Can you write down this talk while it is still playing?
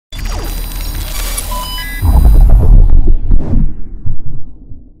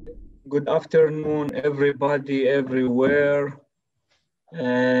Good afternoon, everybody, everywhere.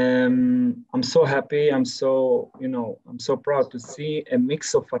 I'm so happy. I'm so proud to see a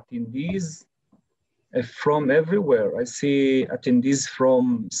mix of attendees from everywhere. I see attendees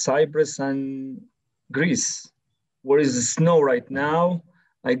from Cyprus and Greece. Where is the snow right now?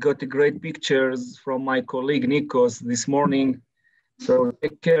 I got great pictures from my colleague Nikos this morning. So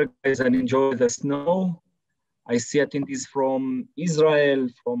take care, guys, and enjoy the snow. I see attendees from Israel,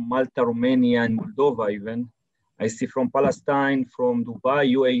 from Malta, Romania, and Moldova even. I see from Palestine, from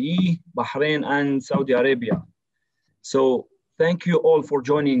Dubai, UAE, Bahrain, and Saudi Arabia. So thank you all for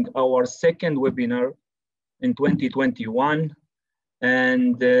joining our second webinar in 2021.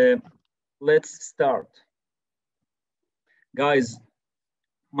 And let's start. Guys,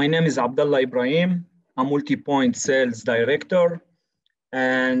 my name is Abdullah Ibrahim. I'm Multipoint Sales Director.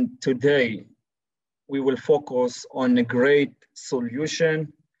 And today, we will focus on a great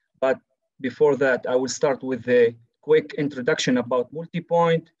solution. But before that, I will start with a quick introduction about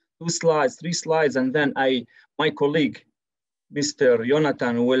Multipoint, 2 slides, 3 slides, and then my colleague, Mr.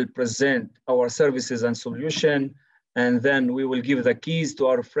 Jonathan, will present our services and solution. And then we will give the keys to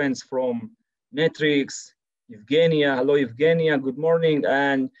our friends from Netwrix, Evgenia. Hello, Evgenia. Good morning.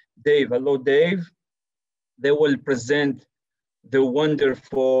 And Dave. Hello, Dave. They will present the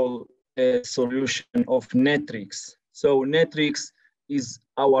wonderful solution of Netwrix. So Netwrix is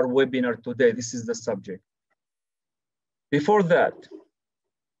our webinar today. This is the subject. Before that,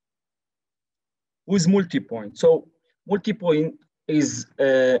 who is Multipoint? So Multipoint is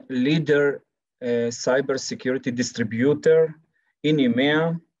a leader cybersecurity distributor in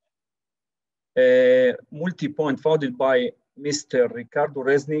EMEA. Multipoint founded by Mr. Ricardo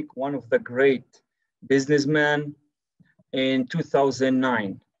Resnick, one of the great businessmen, in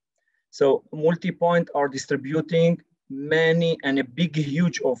 2009. So Multipoint are distributing many and a big,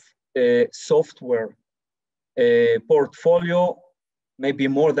 huge of software portfolio, maybe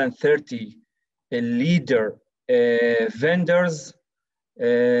more than 30 leader vendors,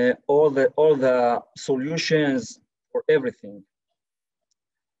 all the solutions for everything.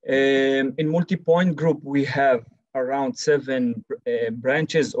 In Multipoint Group, we have around 7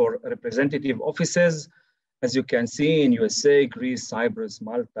 branches or representative offices, as you can see, in USA, Greece, Cyprus,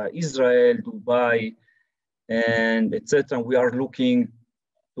 Malta, Israel, Dubai, and etc. We are looking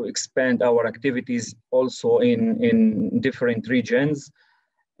to expand our activities also in different regions.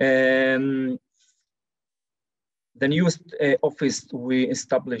 The newest office we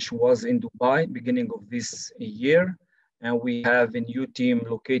established was in Dubai, beginning of this year, and we have a new team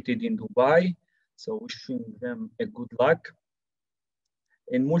located in Dubai. So wishing them a good luck.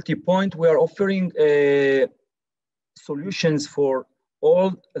 In Multipoint, we are offering solutions for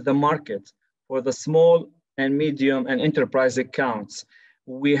all the markets, for the small and medium and enterprise accounts.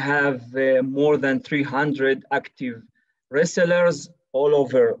 We have more than 300 active resellers all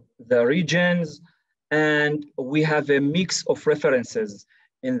over the regions, and we have a mix of references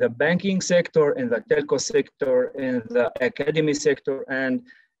in the banking sector, in the telco sector, in the academy sector, and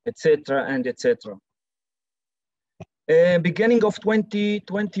etc. and etc. Beginning of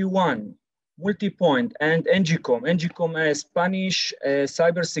 2021, Multipoint and NGCOM, a Spanish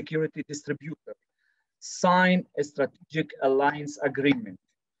cybersecurity distributor, signed a strategic alliance agreement.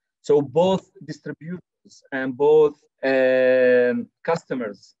 So both distributors and both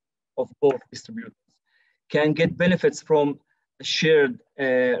customers of both distributors can get benefits from shared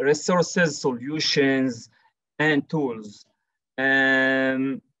resources, solutions, and tools,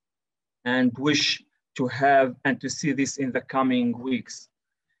 and wish to have and to see this in the coming weeks.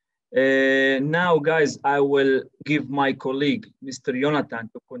 Now, guys, I will give my colleague, Mr. Jonathan,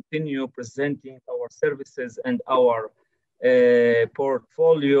 to continue presenting our services and our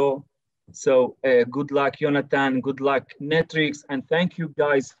portfolio. So good luck, Jonathan, good luck, Netwrix, and thank you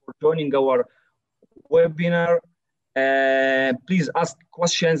guys for joining our webinar. Please ask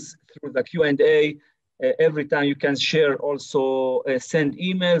questions through the Q&A. Every time you can share, also send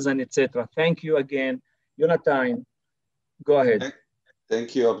emails and etc. Thank you again. Jonathan, go ahead.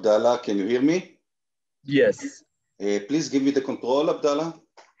 Thank you, Abdallah. Can you hear me? Yes. Please give me the control, Abdallah.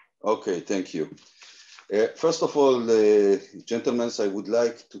 Okay, thank you. First of all, gentlemen, I would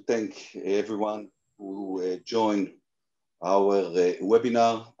like to thank everyone who joined our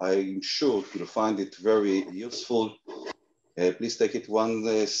webinar. I'm sure you'll find it very useful. Please take it 1,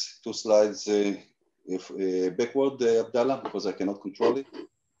 2 slides backward, Abdallah, because I cannot control it.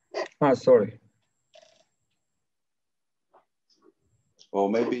 Ah, sorry. Or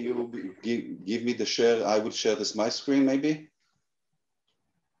maybe you give me the share. I will share this my screen, maybe.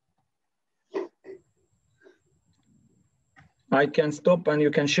 I can stop and you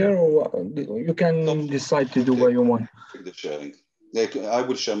can share, or you can decide to do what you want. Take the sharing. I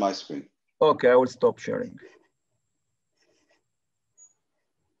will share my screen. Okay, I will stop sharing.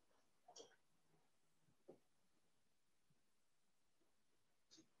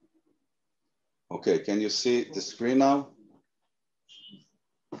 Okay, can you see the screen now?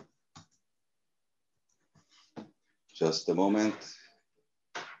 Just a moment.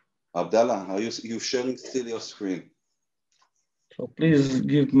 Abdallah, are you sharing still your screen? So please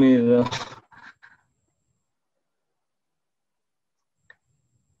give me the...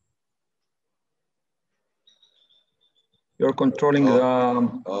 You're controlling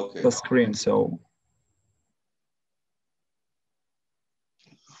the screen, so...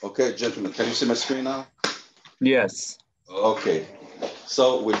 Okay, gentlemen, can you see my screen now? Yes. Okay,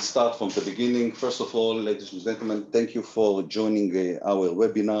 so we'll start from the beginning. First of all, ladies and gentlemen, thank you for joining our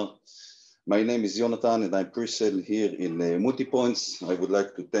webinar. My name is Jonathan and I'm pre-sale here in Multipoints. I would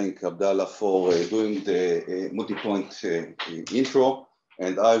like to thank Abdallah for doing the Multipoint intro,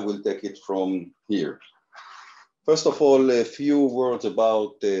 and I will take it from here. First of all, a few words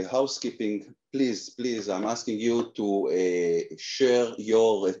about housekeeping. Please, I'm asking you to share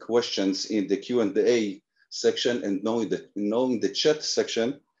your questions in the Q&A section and knowing the chat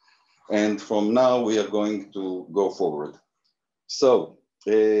section. And from now, we are going to go forward. So,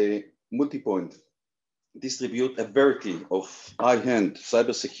 Multipoint distribute a variety of high-end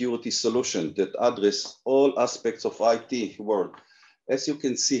cybersecurity solutions that address all aspects of IT world. As you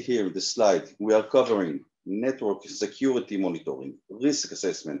can see here in the slide, we are covering network security monitoring, risk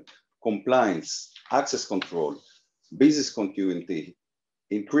assessment, compliance, access control, business continuity,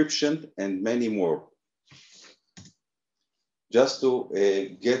 encryption, and many more. Just to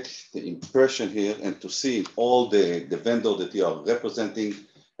get the impression here and to see all the vendor that you are representing,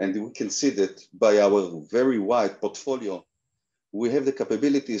 and we can see that by our very wide portfolio, we have the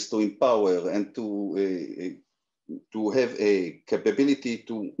capabilities to empower and to have a capability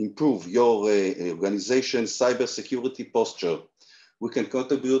to improve your organization cybersecurity posture. We can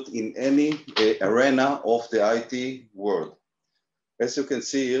contribute in any arena of the IT world. As you can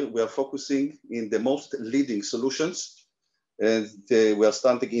see here, we are focusing in the most leading solutions, and we are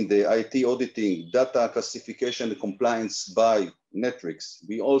starting in the IT auditing, data classification and compliance by Netwrix.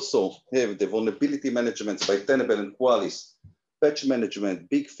 We also have the vulnerability management by Tenable and Qualys, patch management,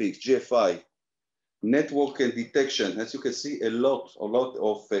 BigFix, GFI, network and detection. As you can see, a lot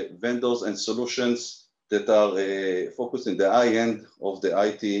of vendors and solutions that are focused in the high end of the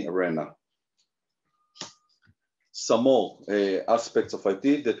IT arena. Some more aspects of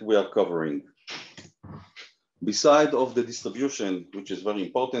IT that we are covering. Beside of the distribution, which is very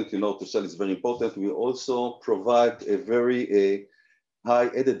important, to sell is very important, we also provide a very high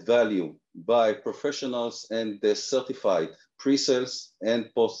added value by professionals and the certified pre-sales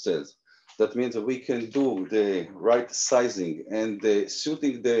and post-sales. That means that we can do the right sizing and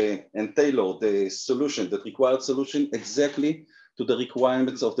suiting and tailor the solution, the required solution exactly to the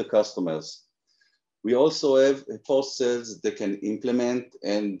requirements of the customers. We also have post-sales that can implement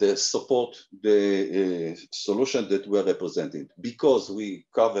and support the solution that we're representing. Because we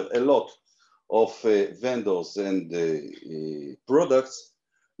cover a lot of vendors and products,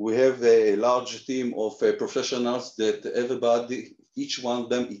 we have a large team of professionals that everybody, each one of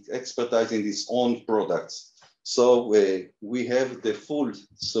them is expertise in his own products. So we have the full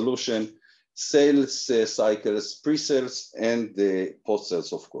solution, sales cycles, pre-sales, and the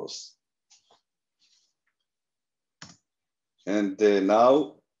post-sales, of course. And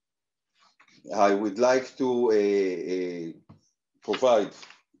now I would like to provide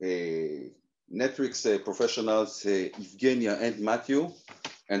Netwrix professionals, Evgenia and Matthew,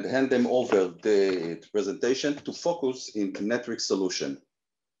 and hand them over the presentation to focus in the Netwrix solution.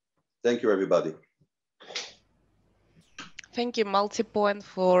 Thank you, everybody. Thank you, Multipoint,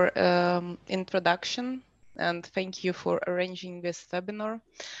 for introduction. And thank you for arranging this webinar.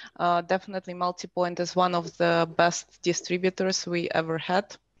 Definitely Multipoint is one of the best distributors we ever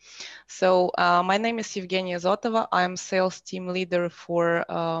had. So my name is Evgenia Zotova. I'm sales team leader for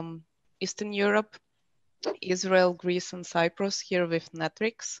Eastern Europe, Israel, Greece, and Cyprus here with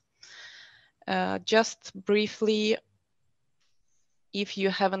Netwrix. Just briefly, if you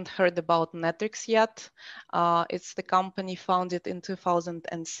haven't heard about Netwrix yet, it's the company founded in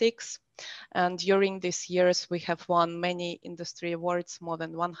 2006. And during these years, we have won many industry awards, more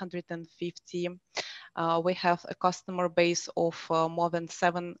than 150. We have a customer base of more than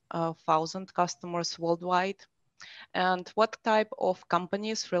 7,000 customers worldwide. And what type of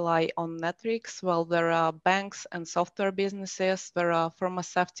companies rely on Netwrix? Well, there are banks and software businesses, there are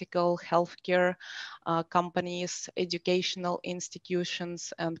pharmaceutical, healthcare companies, educational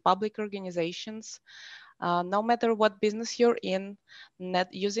institutions, and public organizations. No matter what business you're in,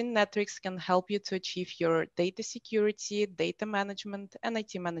 using Netwrix can help you to achieve your data security, data management, and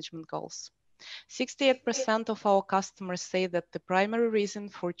IT management goals. 68% of our customers say that the primary reason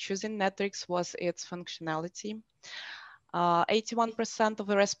for choosing Netwrix was its functionality. 81% of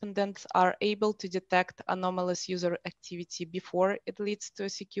the respondents are able to detect anomalous user activity before it leads to a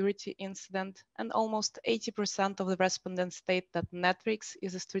security incident, and almost 80% of the respondents state that Netwrix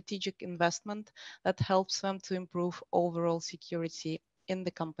is a strategic investment that helps them to improve overall security in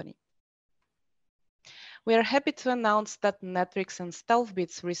the company. We are happy to announce that Netwrix and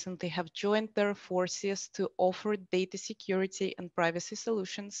StealthBits recently have joined their forces to offer data security and privacy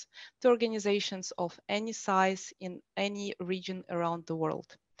solutions to organizations of any size in any region around the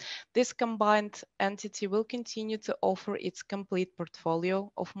world. This combined entity will continue to offer its complete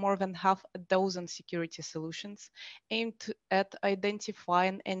portfolio of more than half a dozen security solutions aimed at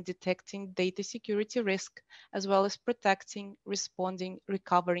identifying and detecting data security risk, as well as protecting, responding,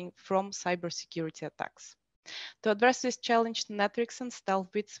 recovering from cybersecurity attacks. To address this challenge, Netwrix and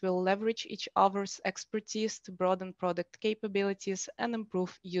StealthBits will leverage each other's expertise to broaden product capabilities and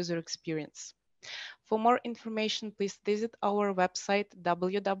improve user experience. For more information, please visit our website,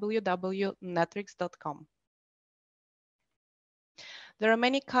 www.netwrix.com. There are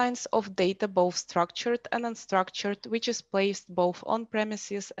many kinds of data, both structured and unstructured, which is placed both on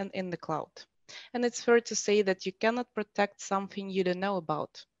premises and in the cloud. And it's fair to say that you cannot protect something you don't know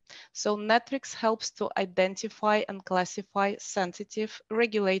about. So Netwrix helps to identify and classify sensitive,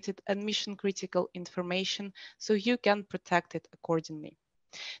 regulated, and mission-critical information so you can protect it accordingly.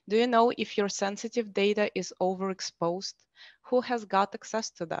 Do you know if your sensitive data is overexposed? Who has got access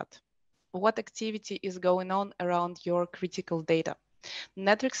to that? What activity is going on around your critical data?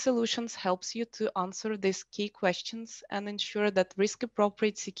 Netwrix Solutions helps you to answer these key questions and ensure that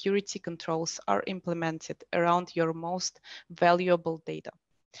risk-appropriate security controls are implemented around your most valuable data.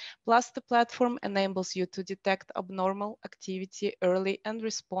 Plus, the platform enables you to detect abnormal activity early and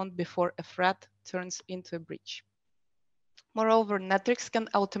respond before a threat turns into a breach. Moreover, Netwrix can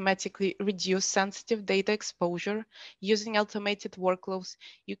automatically reduce sensitive data exposure. Using automated workflows,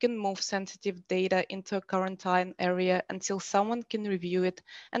 you can move sensitive data into a quarantine area until someone can review it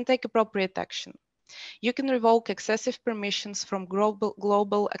and take appropriate action. You can revoke excessive permissions from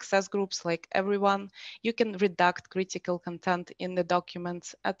global access groups like everyone. You can redact critical content in the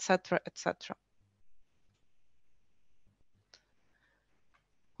documents, etc., etc.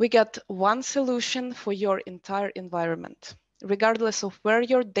 We got one solution for your entire environment. Regardless of where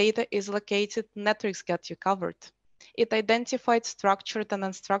your data is located, Netwrix got you covered. It identified structured and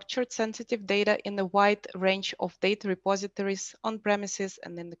unstructured sensitive data in a wide range of data repositories on premises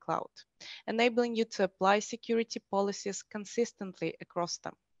and in the cloud, enabling you to apply security policies consistently across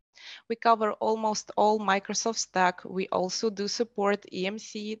them. We cover almost all Microsoft stack. We also do support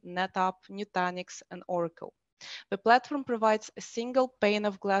EMC, NetApp, Nutanix, and Oracle. The platform provides a single pane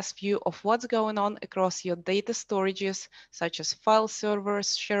of glass view of what's going on across your data storages, such as file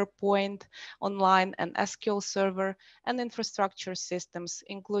servers, SharePoint, online and SQL Server, and infrastructure systems,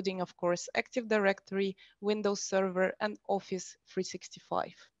 including, of course, Active Directory, Windows Server, and Office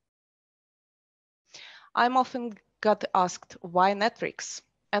 365. I'm often got asked, why Netwrix?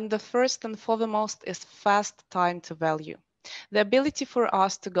 And the first and foremost is fast time to value. The ability for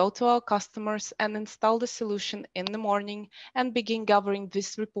us to go to our customers and install the solution in the morning and begin gathering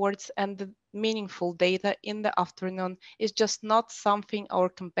these reports and the meaningful data in the afternoon is just not something our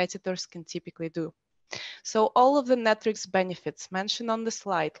competitors can typically do. So all of the Netwrix benefits mentioned on the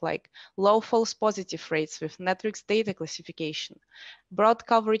slide, like low false positive rates with Netwrix data classification, broad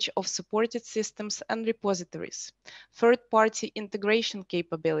coverage of supported systems and repositories, third-party integration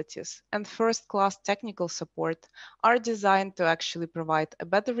capabilities, and first-class technical support are designed to actually provide a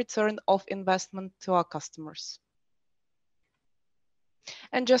better return of investment to our customers.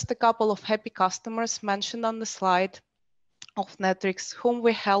 And just a couple of happy customers mentioned on the slide of Netwrix, whom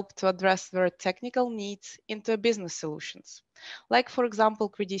we help to address their technical needs into business solutions. Like, for example,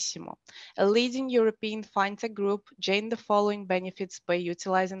 Credissimo, a leading European fintech group, gained the following benefits by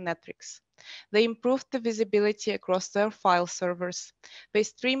utilizing Netwrix. They improved the visibility across their file servers. They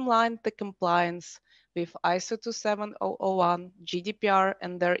streamlined the compliance. with ISO 27001, GDPR,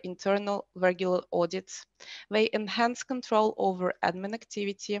 and their internal regular audits. They enhance control over admin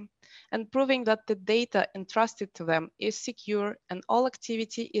activity and proving that the data entrusted to them is secure and all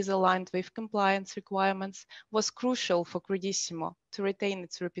activity is aligned with compliance requirements was crucial for Credissimo to retain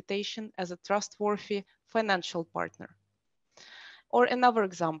its reputation as a trustworthy financial partner. Or another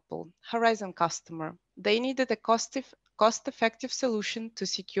example, Horizon customer. They needed a cost-effective solution to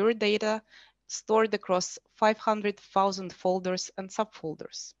secure data stored across 500,000 folders and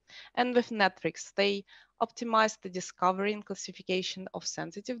subfolders. And with Netwrix, they optimized the discovery and classification of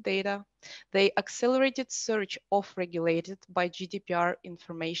sensitive data. They accelerated search of regulated by GDPR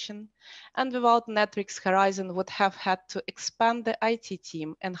information. And without Netwrix, Horizon would have had to expand the IT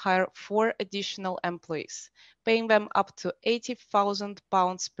team and hire 4 additional employees, paying them up to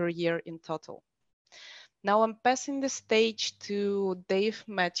 £80,000 per year in total. Now I'm passing the stage to Dave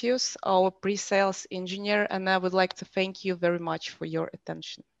Matthews, our pre-sales engineer, and I would like to thank you very much for your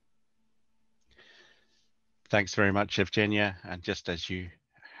attention. Thanks very much, Evgenia. And just as you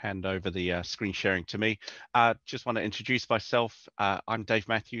hand over the screen sharing to me, just want to introduce myself. I'm Dave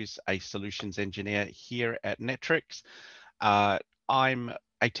Matthews, a solutions engineer here at Netwrix. I'm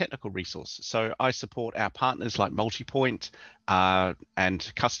a technical resource, so I support our partners like Multipoint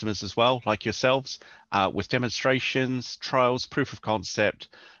and customers as well, like yourselves, with demonstrations, trials, proof of concept.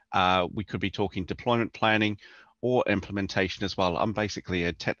 We could be talking deployment planning or implementation as well. I'm basically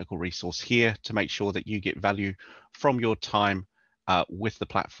a technical resource here to make sure that you get value from your time with the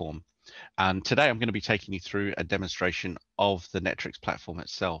platform. And today I'm going to be taking you through a demonstration of the Netwrix platform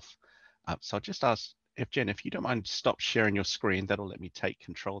itself. So I'll just ask Evgen, if you don't mind, stop sharing your screen. That'll let me take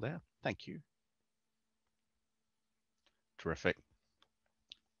control there. Thank you. Terrific.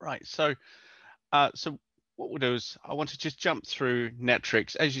 Right, so what we'll do is I want to just jump through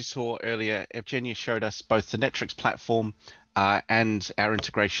Netwrix. As you saw earlier, Evgenia showed us both the Netwrix platform and our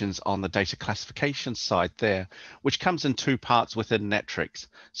integrations on the data classification side there, which comes in 2 parts within Netwrix.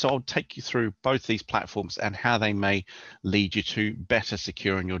 So I'll take you through both these platforms and how they may lead you to better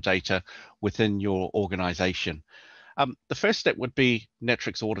securing your data within your organization. The first step would be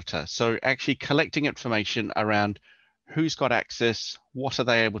Netwrix Auditor. So actually collecting information around who's got access, what are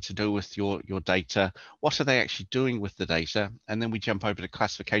they able to do with your data, what are they actually doing with the data, and then we jump over to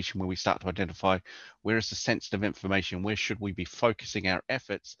classification where we start to identify where is the sensitive information, where should we be focusing our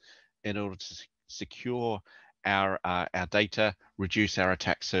efforts in order to secure our data, reduce our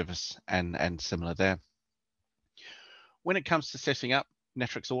attack surface, and similar there. When it comes to setting up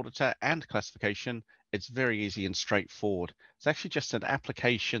Netwrix Auditor and classification, it's very easy and straightforward. It's actually just an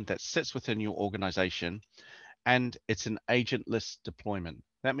application that sits within your organization, and it's an agentless deployment.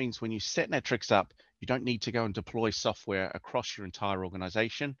 That means when you set Netwrix up, you don't need to go and deploy software across your entire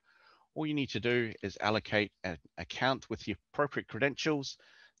organization. All you need to do is allocate an account with the appropriate credentials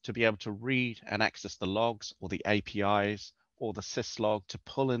to be able to read and access the logs or the APIs or the syslog to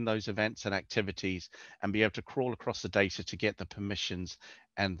pull in those events and activities and be able to crawl across the data to get the permissions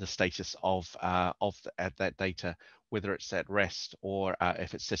and the status of that data, whether it's at rest or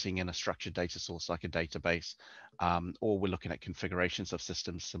if it's sitting in a structured data source like a database, or we're looking at configurations of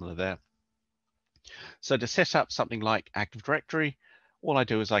systems similar there. So to set up something like Active Directory, all I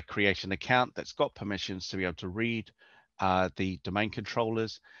do is I create an account that's got permissions to be able to read the domain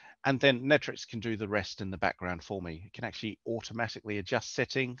controllers, and then Netwrix can do the rest in the background for me. It can actually automatically adjust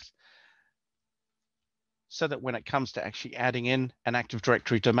settings so that when it comes to actually adding in an Active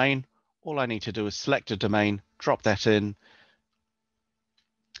Directory domain, all I need to do is select a domain, drop that in,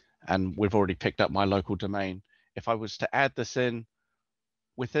 and we've already picked up my local domain. If I was to add this in,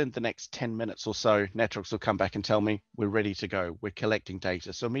 within the next 10 minutes or so, Netwrix will come back and tell me we're ready to go. We're collecting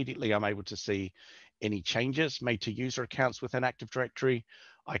data. So immediately I'm able to see any changes made to user accounts within Active Directory.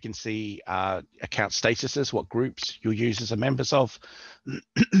 I can see account statuses, what groups your users are members of.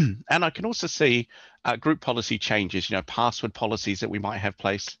 And I can also see group policy changes, password policies that we might have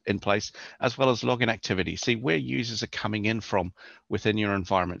in place, as well as login activity. See where users are coming in from within your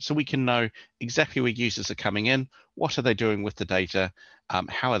environment. So we can know exactly where users are coming in, what are they doing with the data,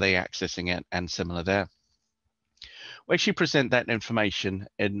 how are they accessing it, and similar there. We actually present that information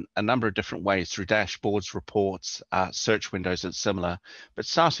in a number of different ways through dashboards, reports, search windows, and similar. But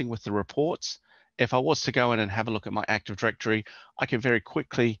starting with the reports, if I was to go in and have a look at my Active Directory, I can very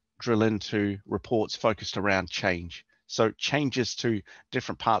quickly drill into reports focused around change. So changes to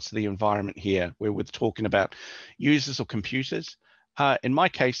different parts of the environment here, where we're talking about users or computers. In my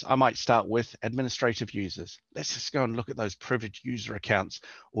case, I might start with administrative users. Let's just go and look at those privileged user accounts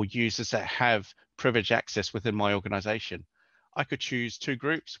or users that have privileged access within my organization. I could choose 2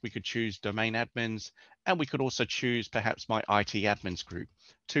 groups. We could choose domain admins, and we could also choose perhaps my IT admins group,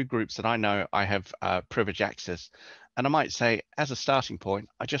 2 groups that I know I have privilege access. And I might say, as a starting point,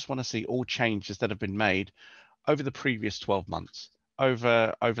 I just want to see all changes that have been made over the previous 12 months,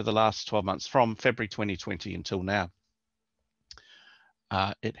 over the last 12 months from February 2020 until now.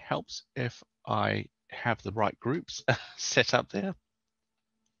 It helps if I have the right groups set up there.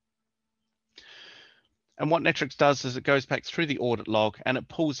 And what Netwrix does is it goes back through the audit log and it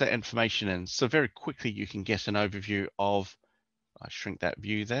pulls that information in. So very quickly you can get an overview of, I shrink that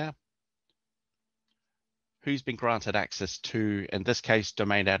view there, who's been granted access to, in this case,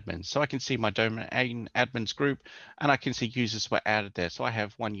 domain admins. So I can see my domain admins group and I can see users were added there. So I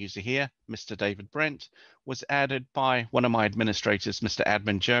have one user here, Mr. David Brent, was added by one of my administrators, Mr.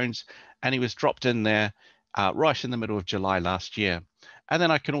 Admin Jones, and he was dropped in there right in the middle of July last year. And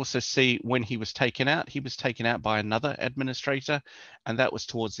then I can also see when he was taken out by another administrator, and that was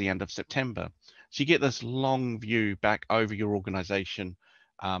towards the end of September. So you get this long view back over your organization,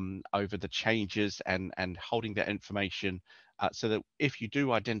 over the changes and holding that information so that if you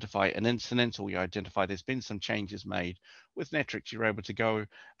do identify an incident or you identify there's been some changes made with Netwrix, you're able to go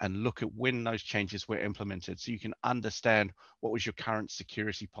and look at when those changes were implemented so you can understand what was your current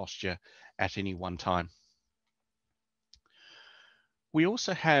security posture at any one time. We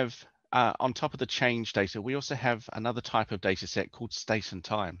also have, on top of the change data, we also have another type of data set called state and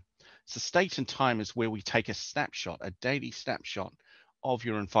time. So state and time is where we take a snapshot, a daily snapshot of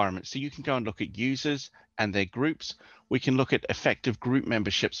your environment. So you can go and look at users and their groups. We can look at effective group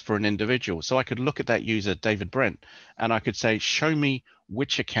memberships for an individual. So I could look at that user, David Brent, and I could say, show me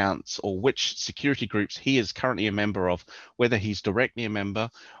which accounts or which security groups he is currently a member of, whether he's directly a member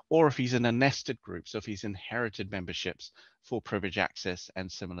or if he's in a nested group. So if he's inherited memberships for privilege access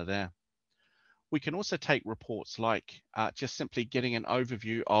and similar there. We can also take reports like just simply getting an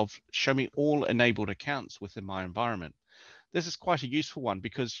overview of show me all enabled accounts within my environment. This is quite a useful one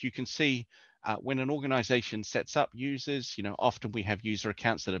because you can see when an organization sets up users, often we have user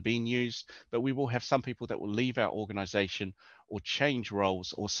accounts that are being used, but we will have some people that will leave our organization or change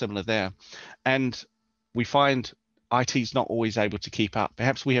roles or similar there. And we find IT is not always able to keep up.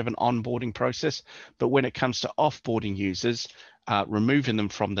 Perhaps we have an onboarding process, but when it comes to offboarding users, removing them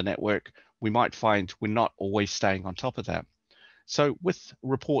from the network, we might find we're not always staying on top of that. So with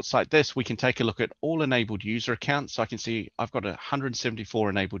reports like this, we can take a look at all enabled user accounts. So I can see I've got 174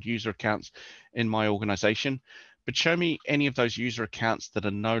 enabled user accounts in my organization, but show me any of those user accounts that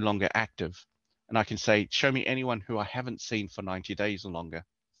are no longer active. And I can say, show me anyone who I haven't seen for 90 days or longer.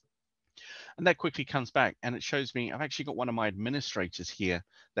 And that quickly comes back and it shows me I've actually got one of my administrators here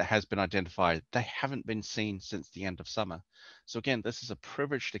that has been identified. They haven't been seen since the end of summer. So again, this is a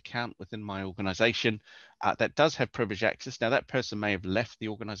privileged account within my organization that does have privileged access. Now that person may have left the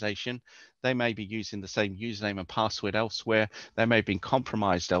organization. They may be using the same username and password elsewhere. They may have been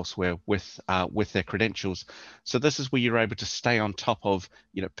compromised elsewhere with their credentials. So this is where you're able to stay on top of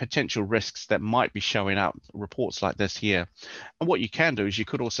potential risks that might be showing up, reports like this here. And what you can do is you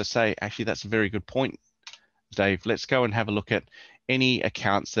could also say, actually, that's a very good point, Dave. Let's go and have a look at any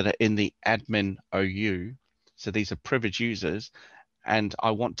accounts that are in the admin OU. So these are privileged users. And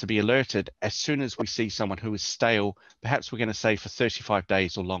I want to be alerted as soon as we see someone who is stale, perhaps we're going to say for 35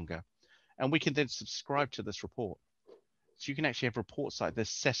 days or longer. And we can then subscribe to this report. So you can actually have reports like this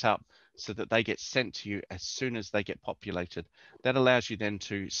set up so that they get sent to you as soon as they get populated. That allows you then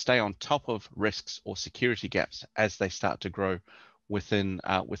to stay on top of risks or security gaps as they start to grow within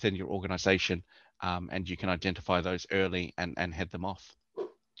your organization, and you can identify those early and head them off.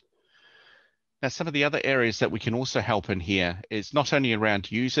 Now, some of the other areas that we can also help in here is not only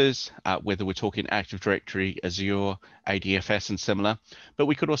around users, whether we're talking Active Directory, Azure, ADFS, and similar, but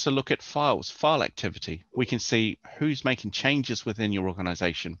we could also look at files, file activity. We can see who's making changes within your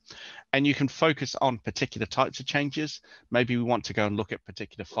organization. And you can focus on particular types of changes. Maybe we want to go and look at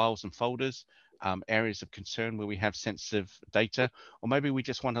particular files and folders, areas of concern where we have sensitive data, or maybe we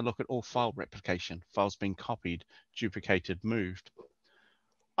just want to look at all file replication, files being copied, duplicated, moved.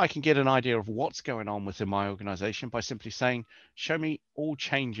 I can get an idea of what's going on within my organization by simply saying, show me all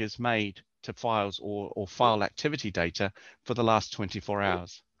changes made to files or file activity data for the last 24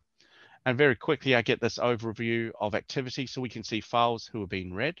 hours. And very quickly, I get this overview of activity. So we can see files who are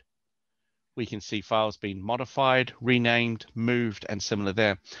being read. We can see files being modified, renamed, moved, and similar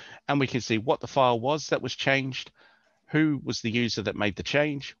there. And we can see what the file was that was changed, who was the user that made the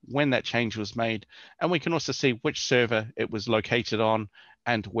change, when that change was made, and we can also see which server it was located on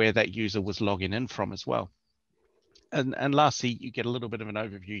and where that user was logging in from as well. And lastly, you get a little bit of an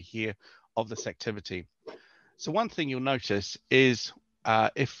overview here of this activity. So one thing you'll notice is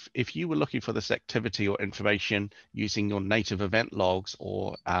if you were looking for this activity or information using your native event logs,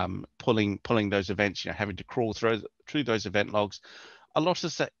 or pulling those events, having to crawl through those event logs, a lot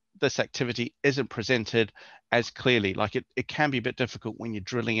of this activity isn't presented as clearly. Like it can be a bit difficult when you're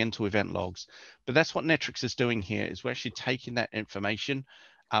drilling into event logs, but that's what Netwrix is doing here, is we're actually taking that information.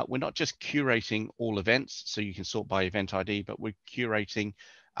 We're not just curating all events so you can sort by event ID, but we're curating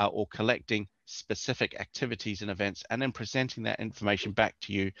or collecting specific activities and events, and then presenting that information back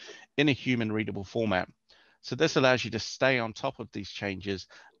to you in a human readable format. So this allows you to stay on top of these changes,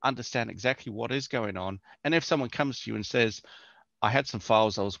 understand exactly what is going on. And if someone comes to you and says, I had some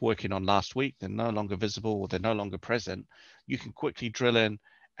files I was working on last week, they're no longer visible or they're no longer present, you can quickly drill in.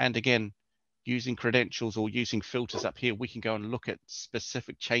 And again, using credentials or using filters up here, we can go and look at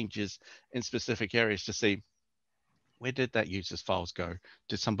specific changes in specific areas to see, where did that user's files go?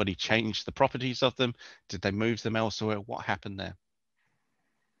 Did somebody change the properties of them? Did they move them elsewhere? What happened there?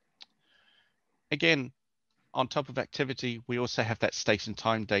 Again, on top of activity, we also have that state and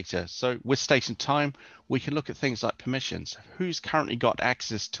time data. So with state and time, we can look at things like permissions. Who's currently got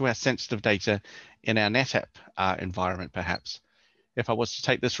access to our sensitive data in our NetApp environment, perhaps? If I was to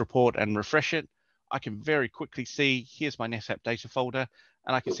take this report and refresh it, I can very quickly see, here's my NetApp data folder,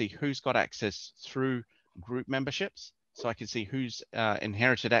 and I can see who's got access through group memberships. So I can see who's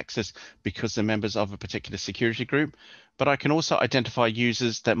inherited access because they're members of a particular security group. But I can also identify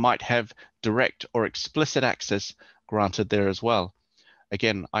users that might have direct or explicit access granted there as well.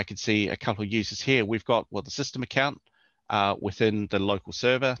 Again, I can see a couple of users here. We've got, well, the system account within the local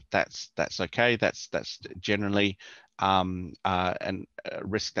server. That's okay. That's generally a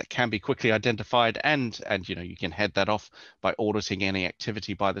risk that can be quickly identified, and you can head that off by auditing any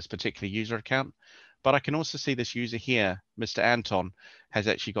activity by this particular user account. But I can also see this user here, Mr. Anton, has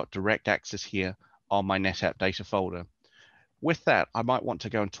actually got direct access here on my NetApp data folder. With that, I might want to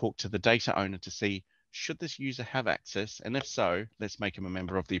go and talk to the data owner to see, should this user have access? And if so, let's make him a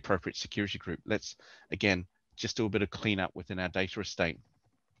member of the appropriate security group. Let's, again, just do a bit of cleanup within our data estate.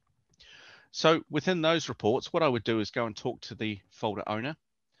 So within those reports, what I would do is go and talk to the folder owner.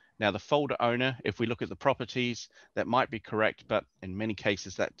 Now, the folder owner, if we look at the properties, that might be correct, but in many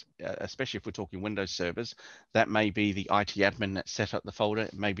cases that, especially if we're talking Windows servers, that may be the IT admin that set up the folder.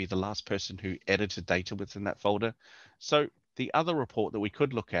 It may be the last person who edited data within that folder. So the other report that we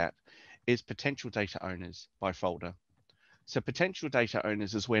could look at is potential data owners by folder. So potential data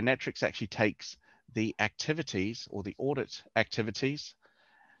owners is where Netwrix actually takes the activities or the audit activities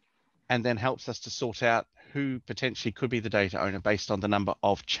and then helps us to sort out who potentially could be the data owner based on the number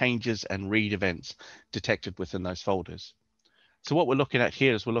of changes and read events detected within those folders. So what we're looking at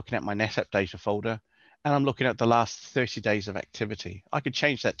here is we're looking at my NetApp data folder, and I'm looking at the last 30 days of activity. I could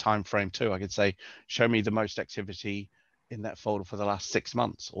change that time frame too. I could say, show me the most activity in that folder for the last 6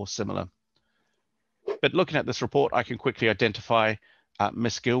 months or similar. But looking at this report, I can quickly identify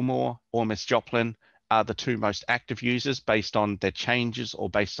Miss Gilmore or Miss Joplin are the two most active users based on their changes or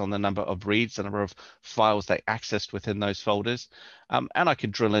based on the number of reads, the number of files they accessed within those folders. And I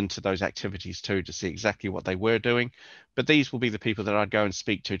could drill into those activities too to see exactly what they were doing. But these will be the people that I'd go and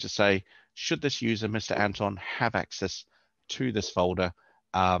speak to say, should this user, Mr. Anton, have access to this folder?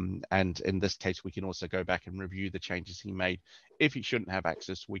 And in this case, we can also go back and review the changes he made. If he shouldn't have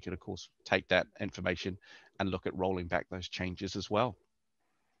access, we can, of course, take that information and look at rolling back those changes as well.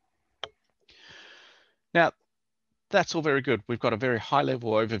 Now, that's all very good. We've got a very high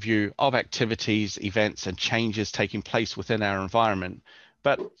level overview of activities, events, and changes taking place within our environment.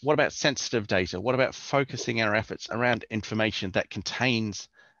 But what about sensitive data? What about focusing our efforts around information that contains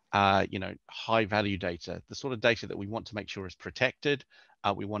high value data, the sort of data that we want to make sure is protected?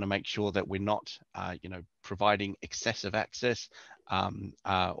 We want to make sure that we're not providing excessive access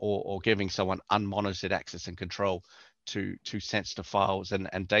or giving someone unmonitored access and control to sensitive files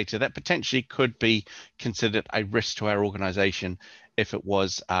and data that potentially could be considered a risk to our organization if it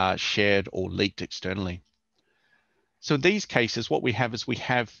was shared or leaked externally. So in these cases, what we have is we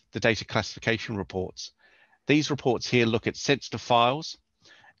have the data classification reports. These reports here look at sensitive files,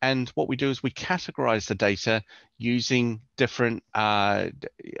 and what we do is we categorize the data using different, well,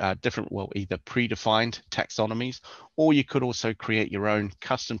 either predefined taxonomies, or you could also create your own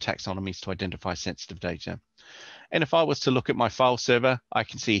custom taxonomies to identify sensitive data. And if I was to look at my file server, I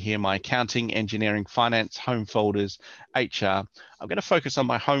can see here my accounting, engineering, finance, home folders, HR. I'm going to focus on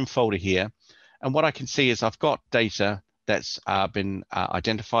my home folder here. And what I can see is I've got data that's been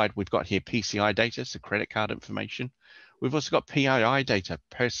identified. We've got here PCI data, so credit card information. We've also got PII data,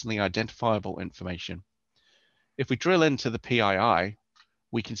 personally identifiable information. If we drill into the PII,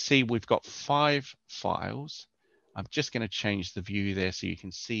 we can see we've got 5 files I'm just going to change the view there so you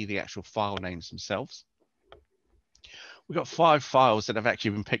can see the actual file names themselves. We've got 5 files that have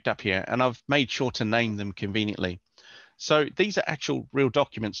actually been picked up here, and I've made sure to name them conveniently. So these are actual real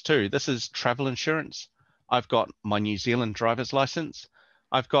documents too. This is travel insurance. I've got my New Zealand driver's license.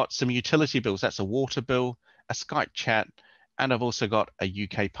 I've got some utility bills. That's a water bill, a Skype chat, and I've also got a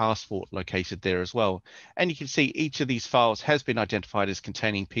UK passport located there as well. And you can see each of these files has been identified as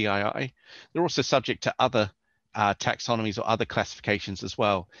containing PII. They're also subject to other taxonomies or other classifications as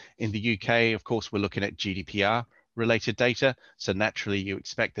well. In the UK, of course, we're looking at GDPR related data. So naturally you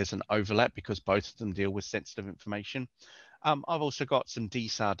expect there's an overlap because both of them deal with sensitive information. I've also got some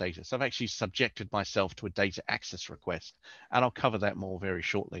DSAR data. So I've actually subjected myself to a data access request, and I'll cover that more very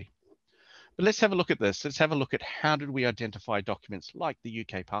shortly. But let's have a look at this. Let's have a look at how did we identify documents like the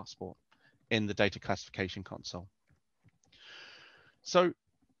UK passport in the data classification console. So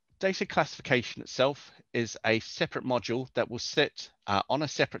data classification itself is a separate module that will sit on a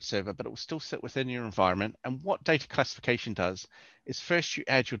separate server, but it will still sit within your environment. And what data classification does is first you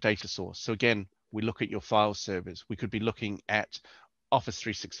add your data source. So again, we look at your file servers. We could be looking at Office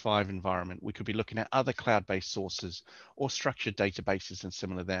 365 environment. We could be looking at other cloud-based sources or structured databases and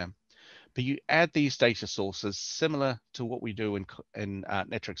similar there. But you add these data sources similar to what we do in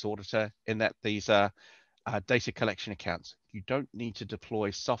Netwrix Auditor, in that these are data collection accounts. You don't need to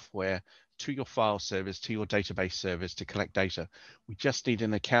deploy software to your file servers, to your database servers to collect data. We just need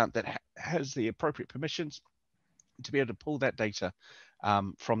an account that has the appropriate permissions to be able to pull that data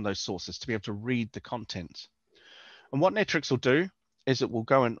from those sources, to be able to read the content. And what Netwrix will do is it will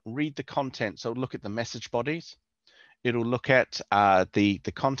go and read the content. So look at the message bodies. It'll look at the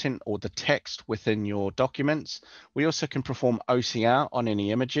content or the text within your documents. We also can perform OCR on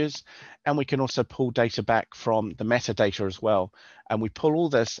any images, and we can also pull data back from the metadata as well. And we pull all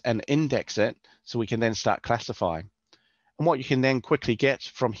this and index it so we can then start classifying. And what you can then quickly get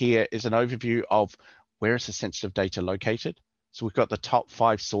from here is an overview of where is the sensitive data located. So we've got the top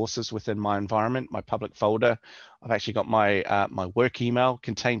 5 sources within my environment, my public folder. I've actually got my my work email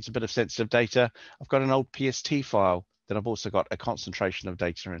contains a bit of sensitive data. I've got an old PST file that I've also got a concentration of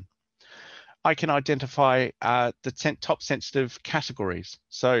data in. I can identify the top sensitive categories.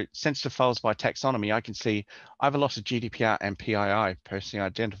 So sensitive files by taxonomy, I can see I have a lot of GDPR and PII, personally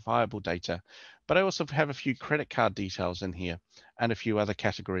identifiable data, but I also have a few credit card details in here and a few other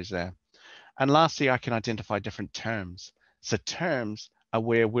categories there. And lastly, I can identify different terms. So terms are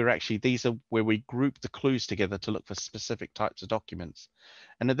where these are where we group the clues together to look for specific types of documents.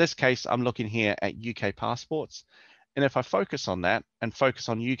 And in this case, I'm looking here at UK passports. And if I focus on that and focus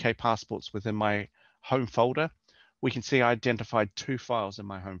on UK passports within my home folder, we can see I identified 2 files in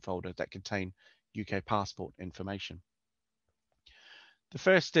my home folder that contain UK passport information. The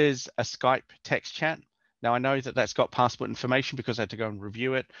first is a Skype text chat. Now I know that that's got passport information because I had to go and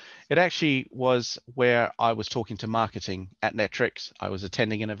review it. It actually was where I was talking to marketing at Netwrix. I was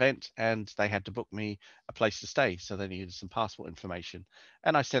attending an event and they had to book me a place to stay. So they needed some passport information.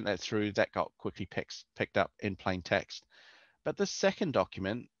 And I sent that through. That got quickly picked up in plain text. But the second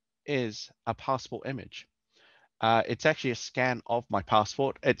document is a passport image. It's actually a scan of my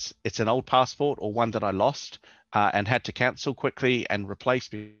passport. It's an old passport or one that I lost and had to cancel quickly and replace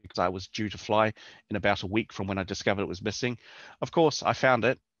because I was due to fly in about a week from when I discovered it was missing. Of course, I found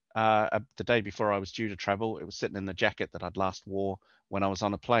it the day before I was due to travel. It was sitting in the jacket that I'd last wore when I was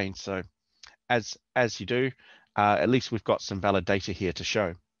on a plane. So as you do, at least we've got some valid data here to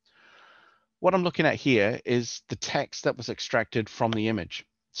show. What I'm looking at here is the text that was extracted from the image.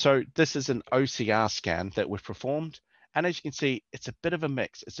 So this is an OCR scan that we've performed. And as you can see, it's a bit of a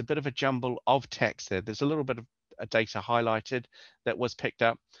mix. It's a bit of a jumble of text there. There's a little bit of data highlighted that was picked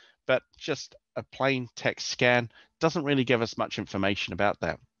up, but just a plain text scan doesn't really give us much information about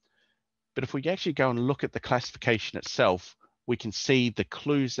that. But if we actually go and look at the classification itself, we can see the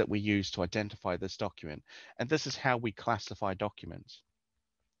clues that we use to identify this document. And this is how we classify documents.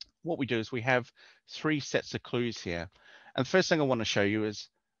 What we do is we have 3 sets of clues here. And the first thing I want to show you is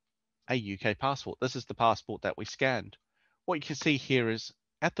a UK passport. This is the passport that we scanned. What you can see here is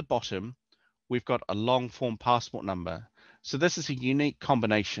at the bottom, we've got a long form passport number. So this is a unique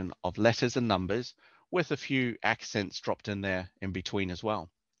combination of letters and numbers with a few accents dropped in there in between as well.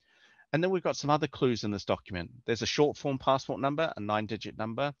 And then we've got some other clues in this document. There's a short form passport number, a 9-digit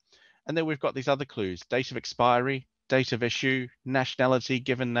number. And then we've got these other clues: date of expiry, date of issue, nationality,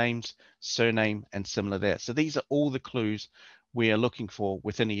 given names, surname, and similar there. So these are all the clues we are looking for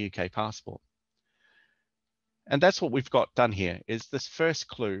within a UK passport. And that's what we've got done here. Is this first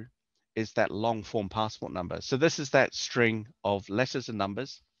clue is that long form passport number. So this is that string of letters and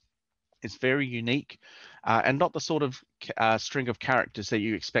numbers It's very unique and not the sort of string of characters that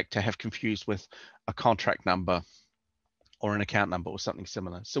you expect to have confused with a contract number or an account number or something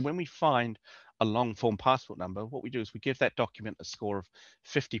similar. So when we find a long form passport number, what we do is we give that document a score of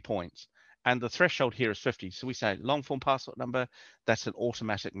 50 points. And the threshold here is 50. So we say long form passport number, that's an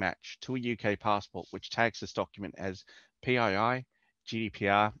automatic match to a UK passport, which tags this document as PII,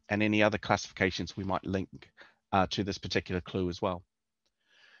 GDPR, and any other classifications we might link to this particular clue as well.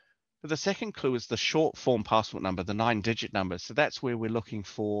 But the second clue is the short form passport number, the 9-digit number. So that's where we're looking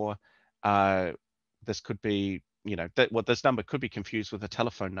for, this could be, you know, this number could be confused with a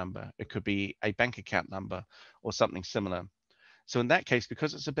telephone number. It could be a bank account number or something similar. So in that case,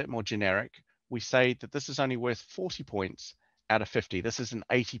 because it's a bit more generic, we say that this is only worth 40 points out of 50. This is an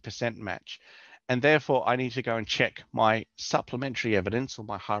 80% match. And therefore, I need to go and check my supplementary evidence or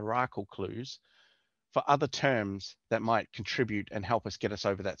my hierarchical clues for other terms that might contribute and help us get us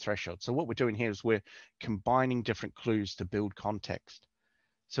over that threshold. So what we're doing here is we're combining different clues to build context.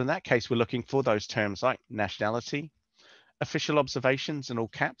 So in that case, we're looking for those terms like nationality, official observations in all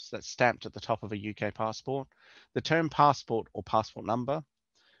caps, that's stamped at the top of a UK passport, the term passport or passport number,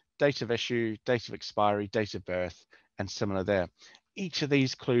 date of issue, date of expiry, date of birth, and similar there. Each of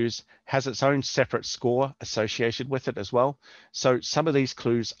these clues has its own separate score associated with it as well. So some of these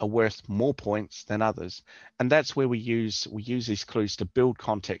clues are worth more points than others. And that's where we use these clues to build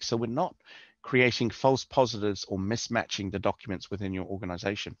context. So we're not creating false positives or mismatching the documents within your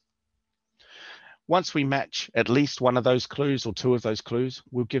organization. Once we match at least one of those clues or two of those clues,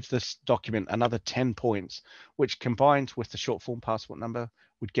 we'll give this document another 10 points, which combined with the short form passport number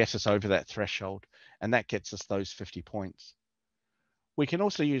would get us over that threshold. And that gets us those 50 points. We can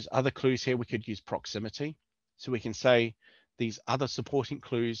also use other clues here. We could use proximity. So we can say these other supporting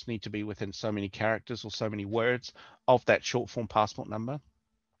clues need to be within so many characters or so many words of that short form passport number.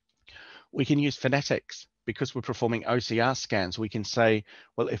 We can use phonetics. Because we're performing OCR scans, we can say,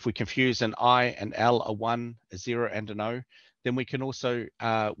 well, if we confuse an I, an L, a 1, a 0, and an O, then we can also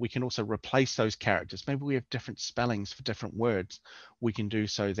replace those characters. Maybe we have different spellings for different words. We can do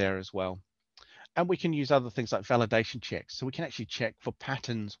so there as well. And we can use other things like validation checks. So we can actually check for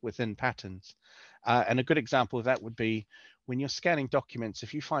patterns within patterns. And a good example of that would be when you're scanning documents,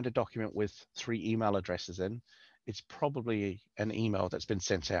 if you find a document with 3 email addresses in, it's probably an email that's been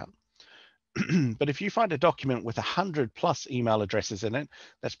sent out. But if you find a document with 100+ email addresses in it,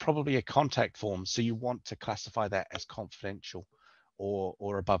 that's probably a contact form. So you want to classify that as confidential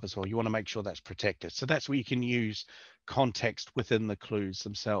or above as well. You want to make sure that's protected. So that's where you can use context within the clues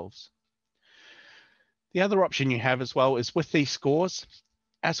themselves. The other option you have as well is with these scores,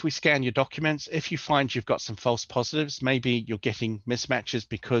 as we scan your documents, if you find you've got some false positives, maybe you're getting mismatches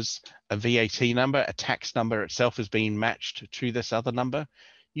because a VAT number, a tax number itself is being matched to this other number,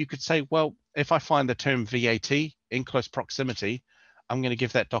 you could say, well, if I find the term VAT in close proximity, I'm going to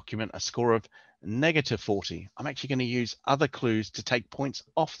give that document a score of -40. I'm actually going to use other clues to take points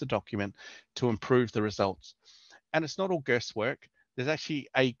off the document to improve the results. And it's not all guesswork. There's actually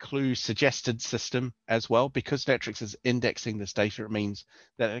a clue suggested system as well. Because Netwrix is indexing this data, it means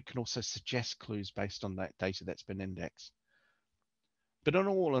that it can also suggest clues based on that data that's been indexed. But in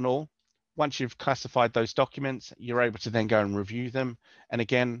all, once you've classified those documents, you're able to then go and review them. And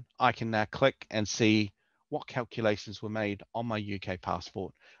again, I can now click and see what calculations were made on my UK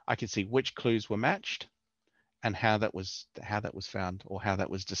passport. I can see which clues were matched and how that was found or how that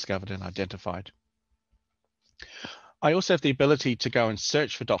was discovered and identified. I also have the ability to go and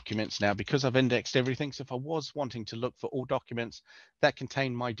search for documents now because I've indexed everything. So if I was wanting to look for all documents that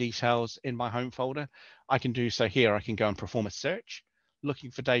contain my details in my home folder, I can do so here. I can go and perform a search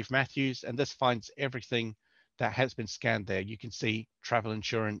looking for Dave Matthews, and this finds everything that has been scanned there. You can see travel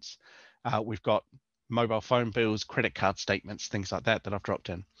insurance. We've got mobile phone bills, credit card statements, things like that I've dropped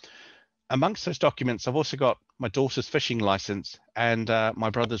in. Amongst those documents, I've also got my daughter's fishing license and my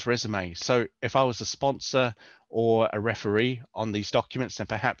brother's resume. So if I was a sponsor or a referee on these documents, then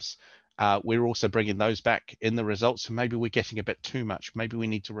perhaps we're also bringing those back in the results. So maybe we're getting a bit too much. Maybe we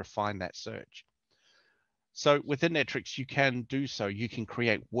need to refine that search. So within Netwrix, you can do so. You can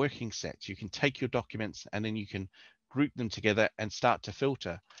create working sets. You can take your documents and then you can group them together and start to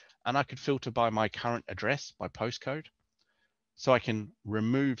filter. And I could filter by my current address, by postcode. So I can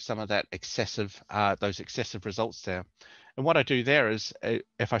remove some of that excessive, those excessive results there. And what I do there is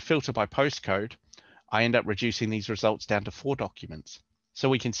if I filter by postcode, I end up reducing these results down to 4 documents. So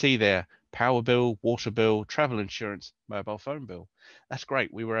we can see there, power bill, water bill, travel insurance, mobile phone bill. That's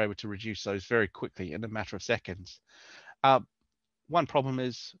great. We were able to reduce those very quickly in a matter of seconds. One problem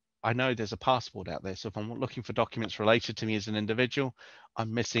is I know there's a passport out there. So if I'm looking for documents related to me as an individual,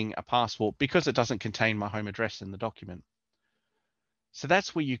 I'm missing a passport because it doesn't contain my home address in the document. So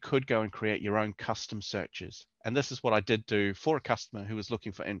that's where you could go and create your own custom searches. And this is what I did do for a customer who was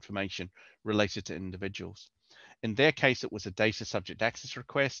looking for information related to individuals. In their case, it was a data subject access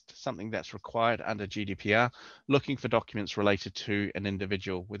request, something that's required under GDPR, looking for documents related to an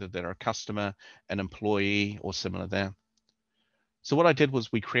individual, whether they're a customer, an employee, or similar there. So what I did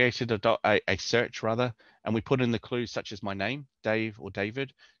was we created a search rather, and we put in the clues such as my name, Dave or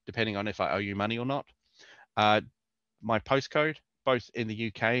David, depending on if I owe you money or not. My postcode, both in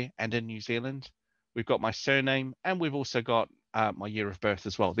the UK and in New Zealand. We've got my surname, and we've also got my year of birth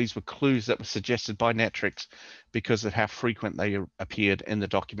as well. These were clues that were suggested by Netwrix because of how frequent they appeared in the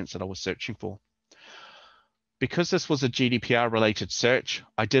documents that I was searching for. Because this was a GDPR related search,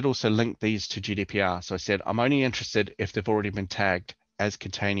 I did also link these to GDPR. So I said, I'm only interested if they've already been tagged as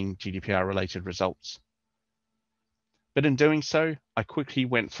containing GDPR related results. But in doing so, I quickly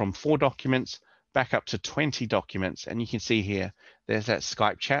went from 4 documents back up to 20 documents. And you can see here, there's that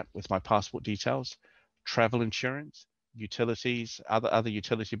Skype chat with my passport details, travel insurance, utilities, other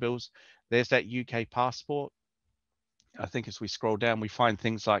utility bills. There's that UK passport. I think as we scroll down, we find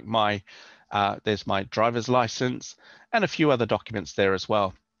things like there's my driver's license and a few other documents there as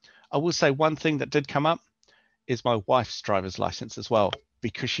well. I will say one thing that did come up is my wife's driver's license as well,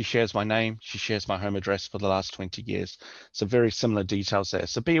 because she shares my name, she shares my home address for the last 20 years. So very similar details there.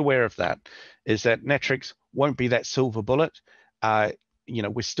 So be aware of that, is that Netwrix won't be that silver bullet. You know,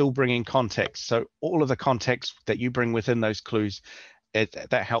 we're still bringing context. So all of the context that you bring within those clues,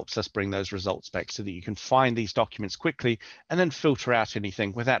 that helps us bring those results back so that you can find these documents quickly and then filter out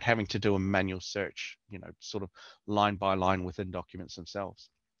anything without having to do a manual search, you know, sort of line by line within documents themselves.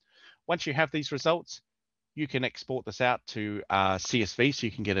 Once you have these results, you can export this out to CSV, so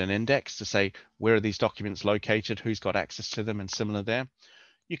you can get an index to say where are these documents located, who's got access to them, and similar there.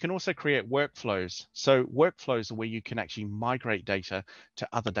 You can also create workflows. So workflows are where you can actually migrate data to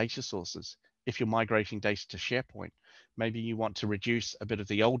other data sources. If you're migrating data to SharePoint, maybe you want to reduce a bit of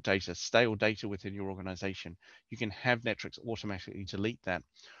the old data, stale data within your organization. You can have Netwrix automatically delete that.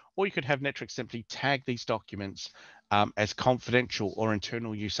 Or you could have Netwrix simply tag these documents as confidential or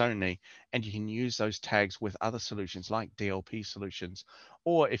internal use only, and you can use those tags with other solutions like DLP solutions.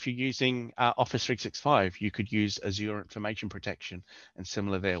 Or if you're using Office 365, you could use Azure Information Protection and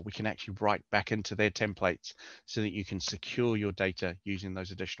similar there. We can actually write back into their templates so that you can secure your data using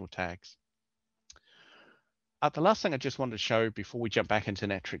those additional tags. The last thing I just wanted to show before we jump back into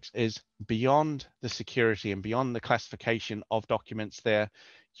Netwrix is beyond the security and beyond the classification of documents there,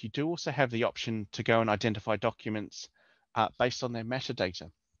 you do also have the option to go and identify documents based on their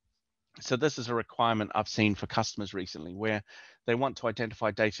metadata. So this is a requirement I've seen for customers recently where they want to identify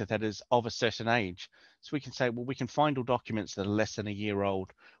data that is of a certain age. So we can say, well, we can find all documents that are less than a year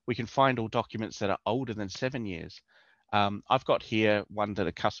old. We can find all documents that are older than 7 years. I've got here one that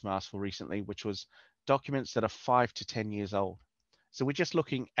a customer asked for recently, which was documents that are 5 to 10 years old. So we're just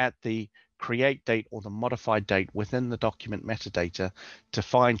looking at the create date or the modified date within the document metadata to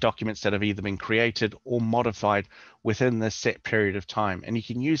find documents that have either been created or modified within this set period of time. And you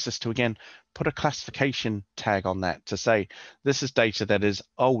can use this to, again, put a classification tag on that to say, this is data that is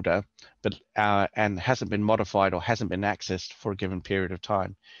older, but and hasn't been modified or hasn't been accessed for a given period of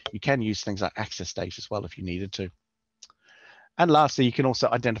time. You can use things like access date as well if you needed to. And lastly, you can also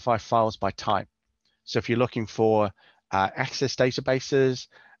identify files by type. So if you're looking for access databases,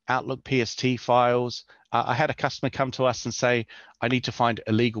 Outlook PST files, I had a customer come to us and say, I need to find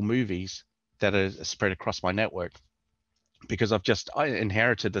illegal movies that are spread across my network because I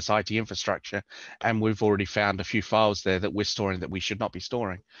inherited this IT infrastructure and we've already found a few files there that we're storing that we should not be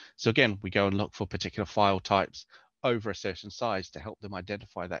storing. So again, we go and look for particular file types over a certain size to help them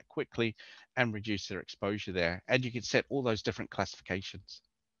identify that quickly and reduce their exposure there. And you can set all those different classifications.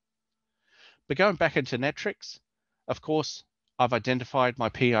 But going back into Netwrix, of course, I've identified my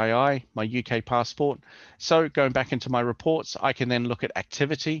PII, my UK passport. So going back into my reports, I can then look at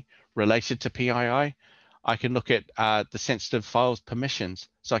activity related to PII. I can look at the sensitive files permissions.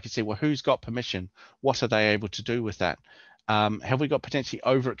 So I can see, well, who's got permission? What are they able to do with that? Have we got potentially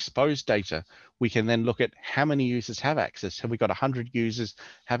overexposed data? We can then look at how many users have access. Have we got 100 users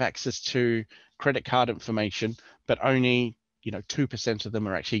have access to credit card information, but only 2% of them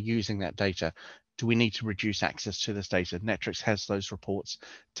are actually using that data? Do we need to reduce access to this data? Netwrix has those reports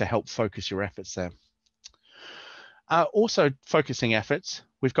to help focus your efforts there. Also focusing efforts,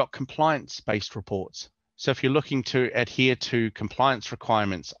 we've got compliance-based reports. So if you're looking to adhere to compliance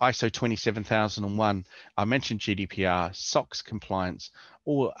requirements, ISO 27001, I mentioned GDPR, SOX compliance,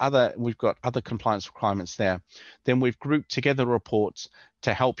 or we've got other compliance requirements there. Then we've grouped together reports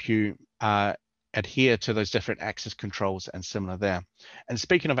to help you adhere to those different access controls and similar there. And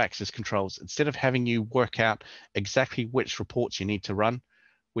speaking of access controls, instead of having you work out exactly which reports you need to run,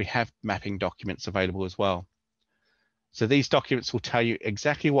 we have mapping documents available as well. So these documents will tell you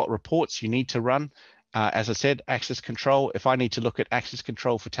exactly what reports you need to run. As I said, access control, if I need to look at access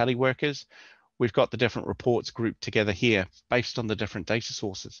control for teleworkers, we've got the different reports grouped together here based on the different data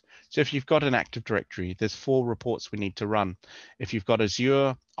sources. So if you've got an Active Directory, there's 4 reports we need to run. If you've got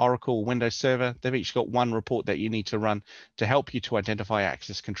Azure, Oracle, Windows Server, they've each got 1 report that you need to run to help you to identify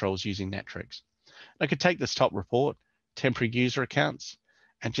access controls using Netwrix. I could take this top report, temporary user accounts,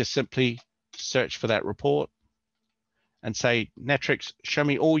 and just simply search for that report and say, Netwrix, show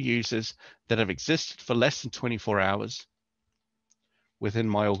me all users that have existed for less than 24 hours within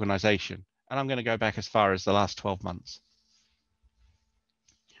my organization. And I'm going to go back as far as the last 12 months.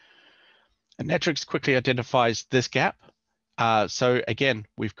 And Netwrix quickly identifies this gap. So again,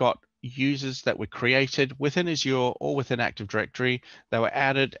 we've got users that were created within Azure or within Active Directory. They were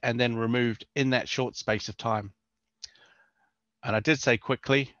added and then removed in that short space of time. And I did say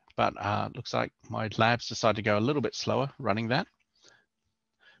quickly, but looks like my labs decided to go a little bit slower running that.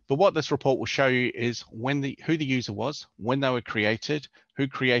 But what this report will show you is who the user was, when they were created, who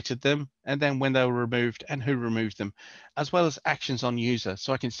created them, and then when they were removed and who removed them, as well as actions on user.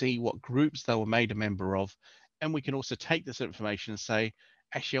 So I can see what groups they were made a member of. And we can also take this information and say,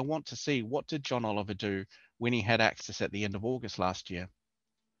 actually, I want to see what did John Oliver do when he had access at the end of August last year.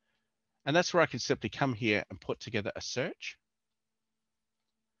 And that's where I can simply come here and put together a search.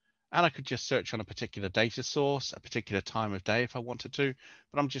 And I could just search on a particular data source, a particular time of day if I wanted to,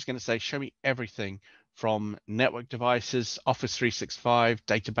 but I'm just going to say, show me everything from network devices, Office 365,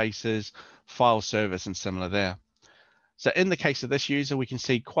 databases, file servers, and similar there. So in the case of this user, we can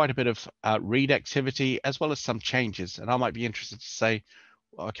see quite a bit of read activity as well as some changes. And I might be interested to say,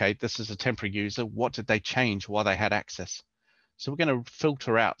 okay, this is a temporary user. What did they change while they had access? So we're going to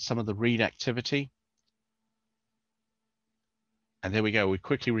filter out some of the read activity. And there we go. We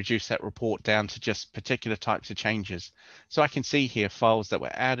quickly reduce that report down to just particular types of changes. So I can see here files that were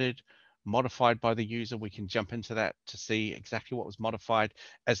added, modified by the user. We can jump into that to see exactly what was modified,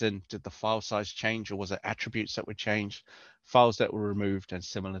 as in did the file size change or was it attributes that were changed, files that were removed and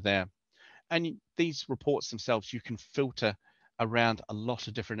similar there. And these reports themselves, you can filter around a lot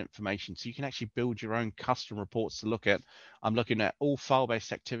of different information. So you can actually build your own custom reports to look at. I'm looking at all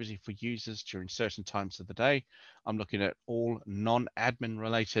file-based activity for users during certain times of the day. I'm looking at all non-admin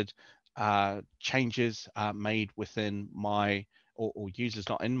related changes made within my, or users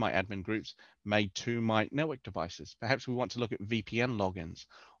not in my admin groups made to my network devices. Perhaps we want to look at VPN logins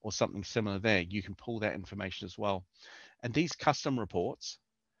or something similar there. You can pull that information as well. And these custom reports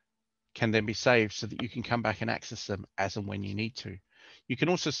can then be saved so that you can come back and access them as and when you need to. You can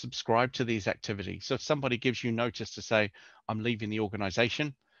also subscribe to these activities. So if somebody gives you notice to say, I'm leaving the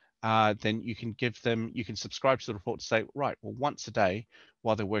organization, then you can subscribe to the report to say, right, well, once a day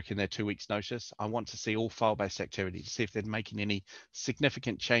while they're working their 2 weeks notice, I want to see all file-based activity to see if they're making any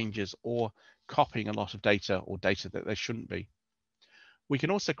significant changes or copying a lot of data or data that they shouldn't be. We can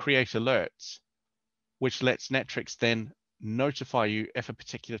also create alerts, which lets Netwrix then notify you if a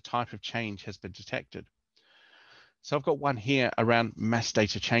particular type of change has been detected. So I've got one here around mass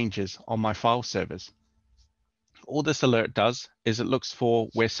data changes on my file servers. All this alert does is it looks for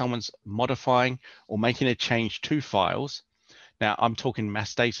where someone's modifying or making a change to files. Now I'm talking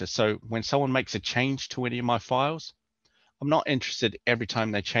mass data. So when someone makes a change to any of my files, I'm not interested every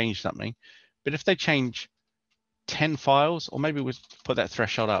time they change something, but if they change 10 files, or maybe we'll put that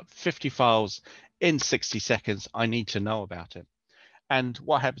threshold up, 50 files in 60 seconds, I need to know about it. And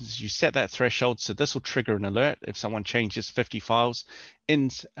what happens is you set that threshold, so this will trigger an alert if someone changes 50 files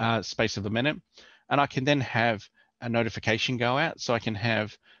in space of a minute. And I can then have a notification go out, so I can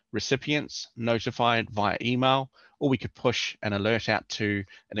have recipients notified via email, or we could push an alert out to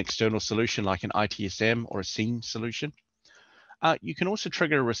an external solution like an ITSM or a SIEM solution. You can also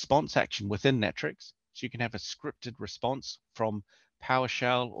trigger a response action within Netwrix. So you can have a scripted response from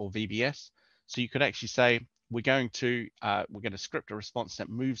PowerShell or VBS. So you could actually say, we're going to script a response that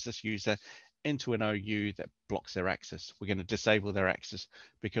moves this user into an OU that blocks their access. We're going to disable their access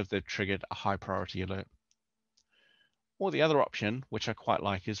because they've triggered a high priority alert. Or the other option, which I quite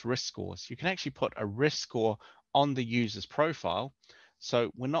like, is risk scores. You can actually put a risk score on the user's profile.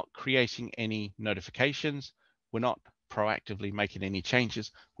 So we're not creating any notifications. We're not proactively making any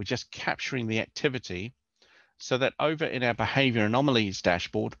changes. We're just capturing the activity so that over in our behavior anomalies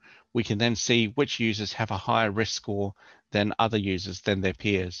dashboard, we can then see which users have a higher risk score than other users, than their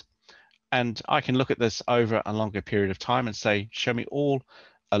peers. And I can look at this over a longer period of time and say, show me all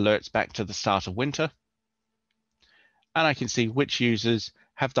alerts back to the start of winter. And I can see which users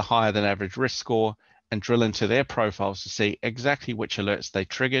have the higher than average risk score and drill into their profiles to see exactly which alerts they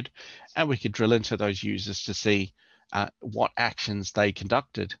triggered. And we could drill into those users to see what actions they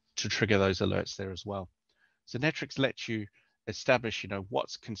conducted to trigger those alerts there as well. So Netwrix lets you establish,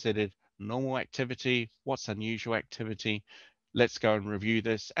 what's considered normal activity, what's unusual activity. Let's go and review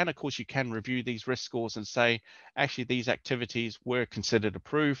this. And of course, you can review these risk scores and say, actually, these activities were considered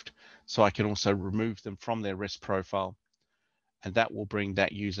approved, so I can also remove them from their risk profile. And that will bring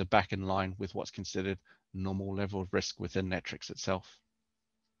that user back in line with what's considered normal level of risk within Netwrix itself.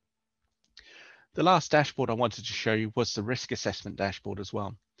 The last dashboard I wanted to show you was the risk assessment dashboard as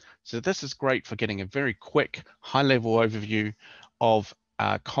well. So this is great for getting a very quick, high-level overview of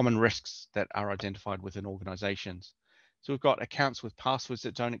common risks that are identified within organizations. So we've got accounts with passwords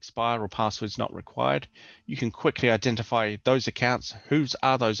that don't expire or passwords not required. You can quickly identify those accounts. Whose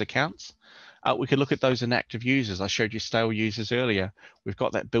are those accounts? We could look at those inactive users. I showed you stale users earlier. We've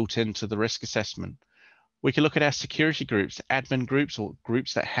got that built into the risk assessment. We can look at our security groups, admin groups, or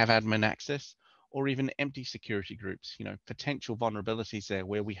groups that have admin access, or even empty security groups, potential vulnerabilities there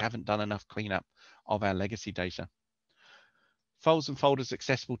where we haven't done enough cleanup of our legacy data. Files and folders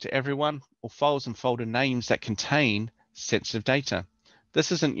accessible to everyone, or files and folder names that contain sensitive data.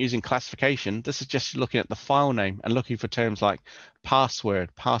 This isn't using classification. This is just looking at the file name and looking for terms like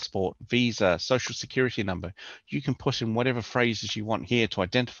password, passport, visa, social security number. You can put in whatever phrases you want here to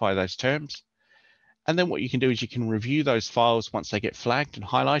identify those terms. And then what you can do is you can review those files once they get flagged and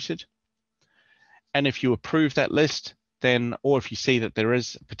highlighted. And if you approve that list, then, or if you see that there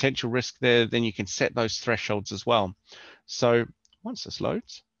is potential risk there, then you can set those thresholds as well. So once this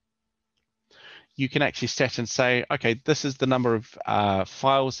loads, you can actually set and say, okay, this is the number of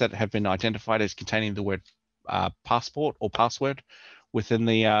files that have been identified as containing the word passport or password within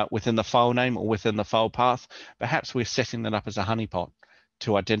the file name or within the file path. Perhaps we're setting that up as a honeypot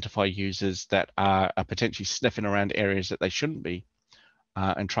to identify users that are potentially sniffing around areas that they shouldn't be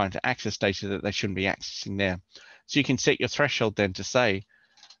and trying to access data that they shouldn't be accessing there. So you can set your threshold then to say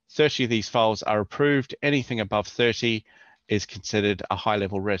 30 of these files are approved. Anything above 30 is considered a high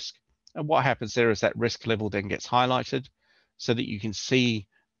level risk. And what happens there is that risk level then gets highlighted so that you can see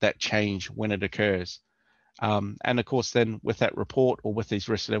that change when it occurs. And of course, then with that report or with these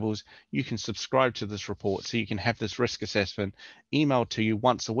risk levels, you can subscribe to this report. So you can have this risk assessment emailed to you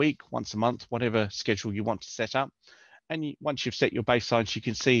once a week, once a month, whatever schedule you want to set up. And once you've set your baselines, you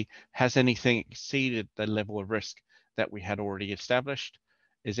can see, has anything exceeded the level of risk that we had already established?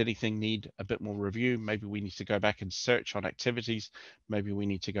 Is anything need a bit more review? Maybe we need to go back and search on activities. Maybe we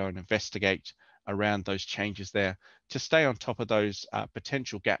need to go and investigate around those changes there to stay on top of those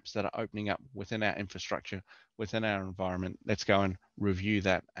potential gaps that are opening up within our infrastructure, within our environment. Let's go and review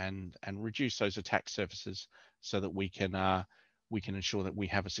that and reduce those attack surfaces so that we can ensure that we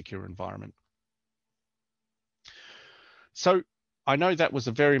have a secure environment. So I know that was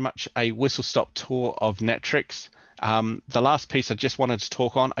very much a whistle-stop tour of Netwrix. The last piece I just wanted to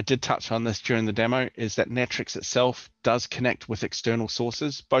talk on, I did touch on this during the demo, is that Netwrix itself does connect with external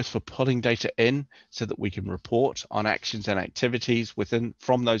sources, both for pulling data in so that we can report on actions and activities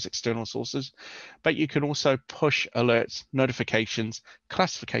from those external sources, but you can also push alerts, notifications,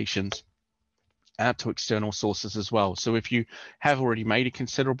 classifications out to external sources as well. So if you have already made a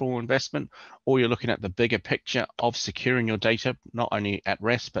considerable investment, or you're looking at the bigger picture of securing your data, not only at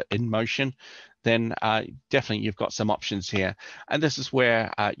rest, but in motion, then definitely you've got some options here. And this is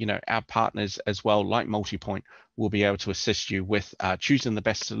where our partners as well, like Multipoint, will be able to assist you with choosing the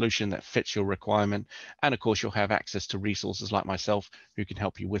best solution that fits your requirement. And of course, you'll have access to resources like myself who can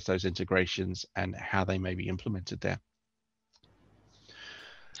help you with those integrations and how they may be implemented there.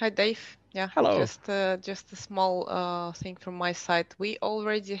 Hi, Dave. Yeah, hello. Just a small thing from my side. We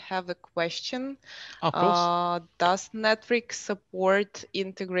already have a question. Of course. Does Netwrix support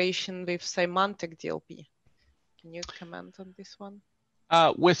integration with semantic DLP? Can you comment on this one?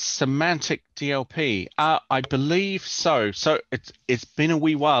 With semantic DLP, I believe so. So it's been a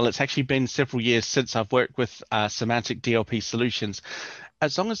wee while. It's actually been several years since I've worked with semantic DLP solutions.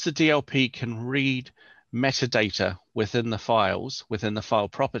 As long as the DLP can read metadata within the files, within the file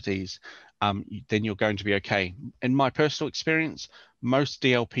properties, then you're going to be okay. In my personal experience, most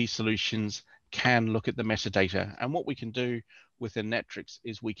DLP solutions can look at the metadata. And what we can do within Netwrix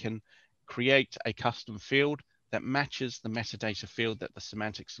is we can create a custom field that matches the metadata field that the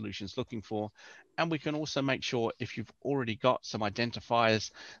semantic solution is looking for. And we can also make sure if you've already got some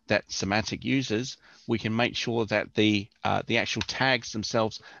identifiers that semantic uses, we can make sure that the actual tags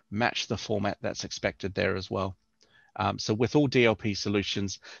themselves match the format that's expected there as well. So with all DLP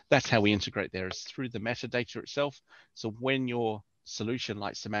solutions, that's how we integrate there, is through the metadata itself. So when your solution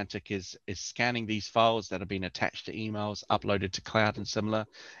like Semantic is scanning these files that have been attached to emails, uploaded to cloud and similar,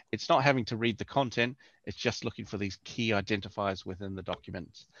 it's not having to read the content, it's just looking for these key identifiers within the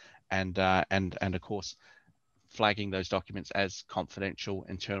documents. And of course, flagging those documents as confidential,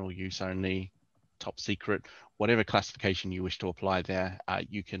 internal use only, top secret, whatever classification you wish to apply there,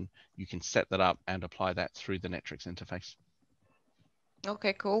 you can set that up and apply that through the Netwrix interface.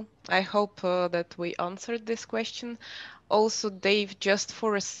 Okay, cool. I hope that we answered this question. Also, Dave, just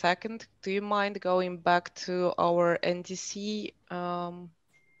for a second, do you mind going back to our NDC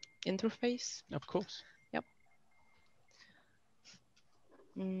interface? Of course. Yep.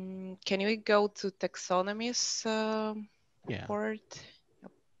 Can we go to taxonomies report?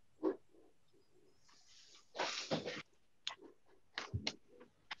 Yep.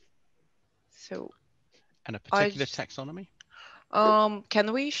 So, and a particular taxonomy?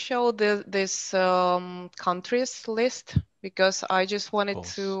 Can we show this countries list? Because I just wanted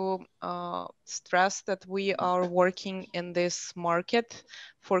to stress that we are working in this market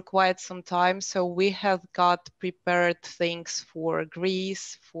for quite some time. So we have got prepared things for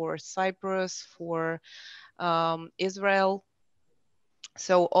Greece, for Cyprus, for Israel.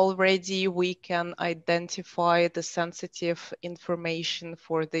 So already we can identify the sensitive information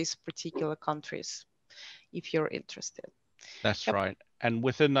for these particular countries, if you're interested. That's right. And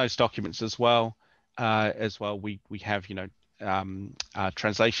within those documents as well, we have, you know,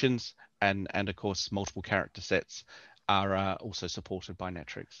 translations and of course multiple character sets are also supported by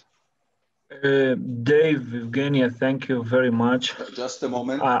Netwrix. Dave, Evgenia, thank you very much. Just a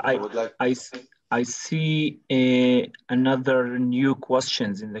moment. I see another new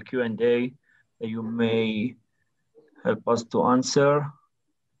questions in the Q&A that you may help us to answer.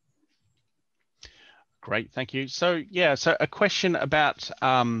 Great, thank you. So yeah, so a question about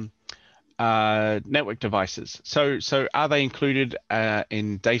network devices. So are they included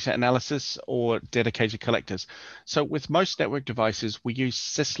in data analysis or dedicated collectors? So with most network devices, we use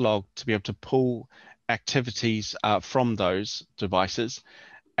syslog to be able to pull activities from those devices.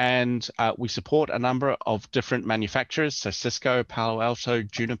 And we support a number of different manufacturers, so Cisco, Palo Alto,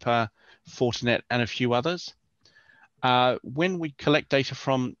 Juniper, Fortinet, and a few others. When we collect data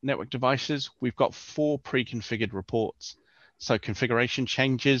from network devices, we've got 4 pre-configured reports. So configuration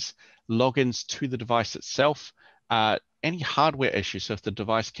changes, logins to the device itself, any hardware issues, so if the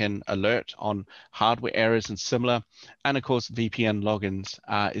device can alert on hardware errors and similar, and of course VPN logins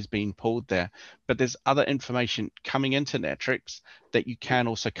is being pulled there. But there's other information coming into Netwrix that you can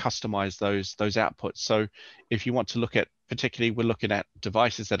also customize those outputs. So if you want to look at, particularly we're looking at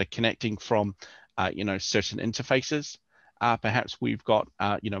devices that are connecting from you know, certain interfaces. Perhaps we've got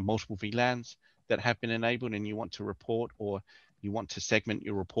you know, multiple VLANs that have been enabled and you want to report, or you want to segment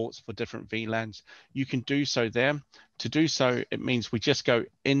your reports for different VLANs, you can do so there. To do so, it means we just go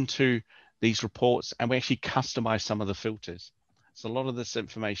into these reports and we actually customize some of the filters. So a lot of this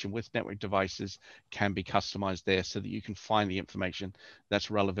information with network devices can be customized there so that you can find the information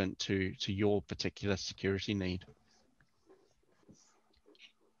that's relevant to your particular security need.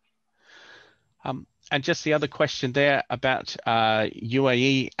 And just the other question there about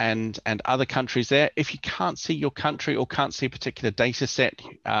UAE and other countries there. If you can't see your country or can't see a particular data set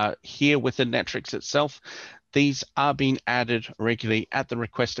here within Netwrix itself, these are being added regularly at the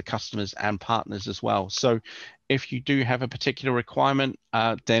request of customers and partners as well. So if you do have a particular requirement,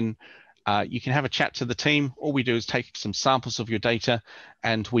 then you can have a chat to the team. All we do is take some samples of your data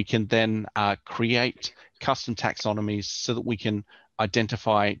and we can then create custom taxonomies so that we can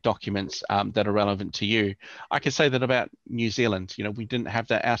identify documents that are relevant to you. I can say that about New Zealand, you know, we didn't have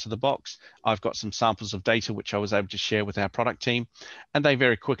that out of the box. I've got some samples of data which I was able to share with our product team, and they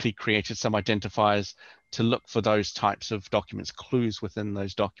very quickly created some identifiers to look for those types of documents, clues within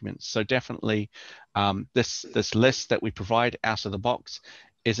those documents. So definitely this list that we provide out of the box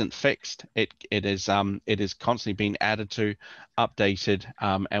isn't fixed. It is constantly being added to, updated,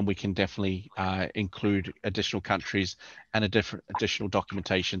 and we can definitely include additional countries and additional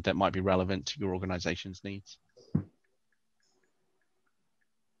documentation that might be relevant to your organization's needs.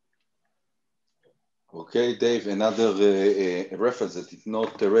 Okay, Dave, another reference that is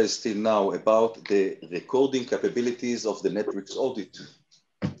not raised till now about the recording capabilities of the Netwrix audit.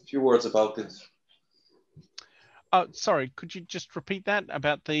 A few words about it. Sorry, could you just repeat that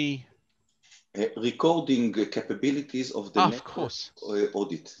about the? recording capabilities of the Of course.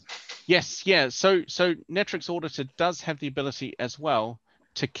 audit. Yes, yeah. So Netwrix Auditor does have the ability as well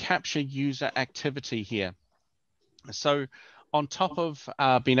to capture user activity here. So on top of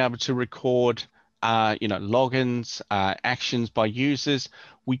being able to record logins, actions by users,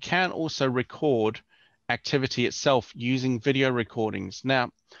 we can also record activity itself using video recordings.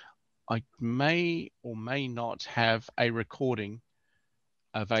 Now, I may or may not have a recording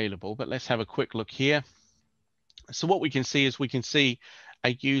available, but let's have a quick look here. So what we can see is we can see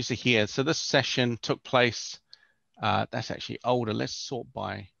a user here. So this session took place, that's actually older. Let's sort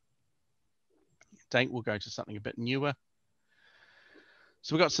by date. We'll go to something a bit newer.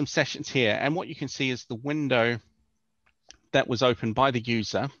 So we've got some sessions here, and what you can see is the window that was opened by the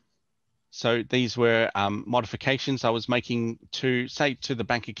user. So these were modifications I was making to, say, to the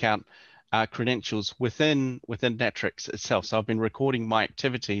bank account credentials within Netwrix itself. So I've been recording my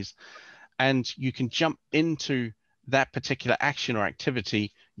activities, and you can jump into that particular action or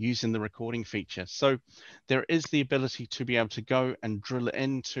activity using the recording feature. So there is the ability to be able to go and drill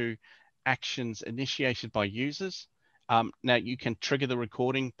into actions initiated by users. Now you can trigger the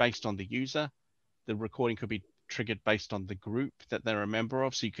recording based on the user. The recording could be triggered based on the group that they're a member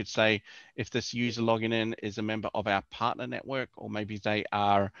of. So you could say, if this user logging in is a member of our partner network, or maybe they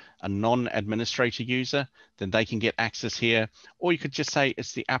are a non-administrator user, then they can get access here. Or you could just say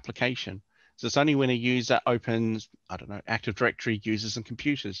it's the application. So it's only when a user opens, I don't know, Active Directory users and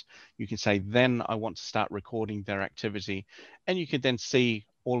computers, you can say, then I want to start recording their activity. And you can then see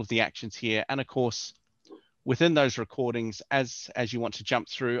all of the actions here. And of course, within those recordings, as you want to jump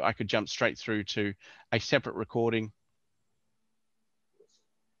through, I could jump straight through to a separate recording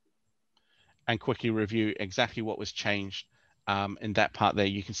and quickly review exactly what was changed in that part there.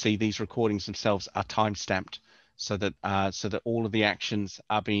 You can see these recordings themselves are time-stamped so that all of the actions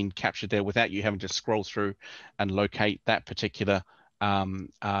are being captured there without you having to scroll through and locate that particular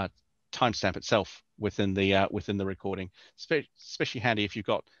timestamp itself within the recording. Especially handy if you've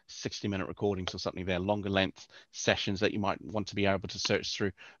got 60-minute recordings or something there, longer length sessions that you might want to be able to search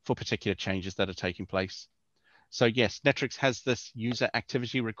through for particular changes that are taking place. So yes, Netwrix has this user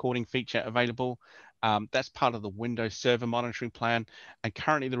activity recording feature available. That's part of the Windows Server monitoring plan. And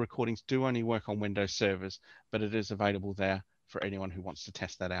currently the recordings do only work on Windows servers, but it is available there for anyone who wants to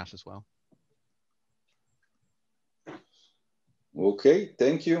test that out as well. Okay,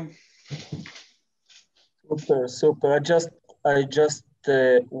 thank you. Super, super. I just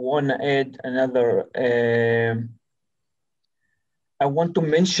want to add another. I want to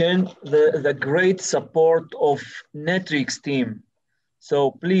mention the great support of Netwrix team.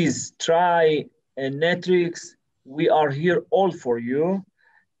 So please try Netwrix. We are here all for you.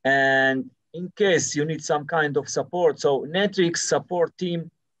 And in case you need some kind of support, so Netwrix support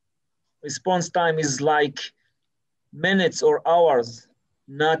team response time is like minutes or hours,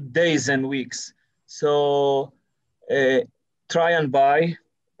 not days and weeks. So try and buy.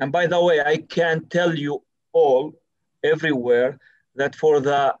 And by the way, I can tell you all everywhere that for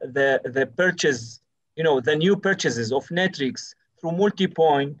the purchase, the new purchases of Netwrix through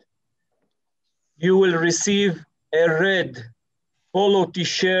Multipoint, you will receive a red polo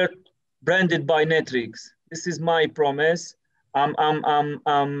t-shirt branded by Netwrix. This is my promise. This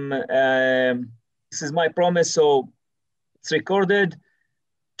is my promise. So it's recorded.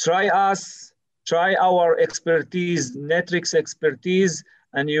 Try us, try our expertise, Netwrix expertise,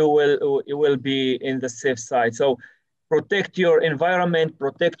 and you will be in the safe side. So protect your environment,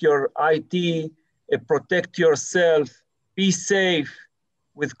 protect your IT, protect yourself, be safe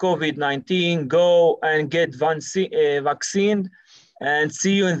with COVID-19. Go and get vaccinated, and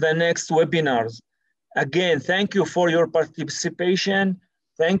see you in the next webinars. Again, thank you for your participation.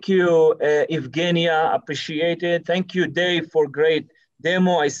 Thank you, Evgenia, appreciate it. Thank you, Dave, for great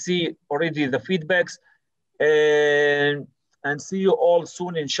demo. I see already the feedbacks. And see you all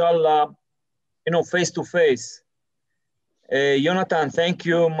soon, inshallah, face to face. Jonathan, thank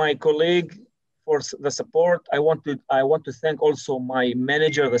you, my colleague, for the support. I want to thank also my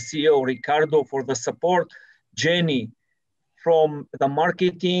manager, the CEO, Ricardo, for the support. Jenny from the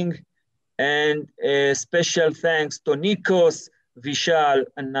marketing, and special thanks to Nikos, Vishal,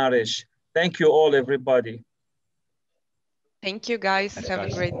 and Naresh. Thank you all, everybody. Thank you, guys. Thanks, have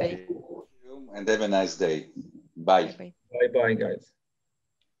guys. a great day. And have a nice day. Bye. Bye-bye. Bye-bye, guys.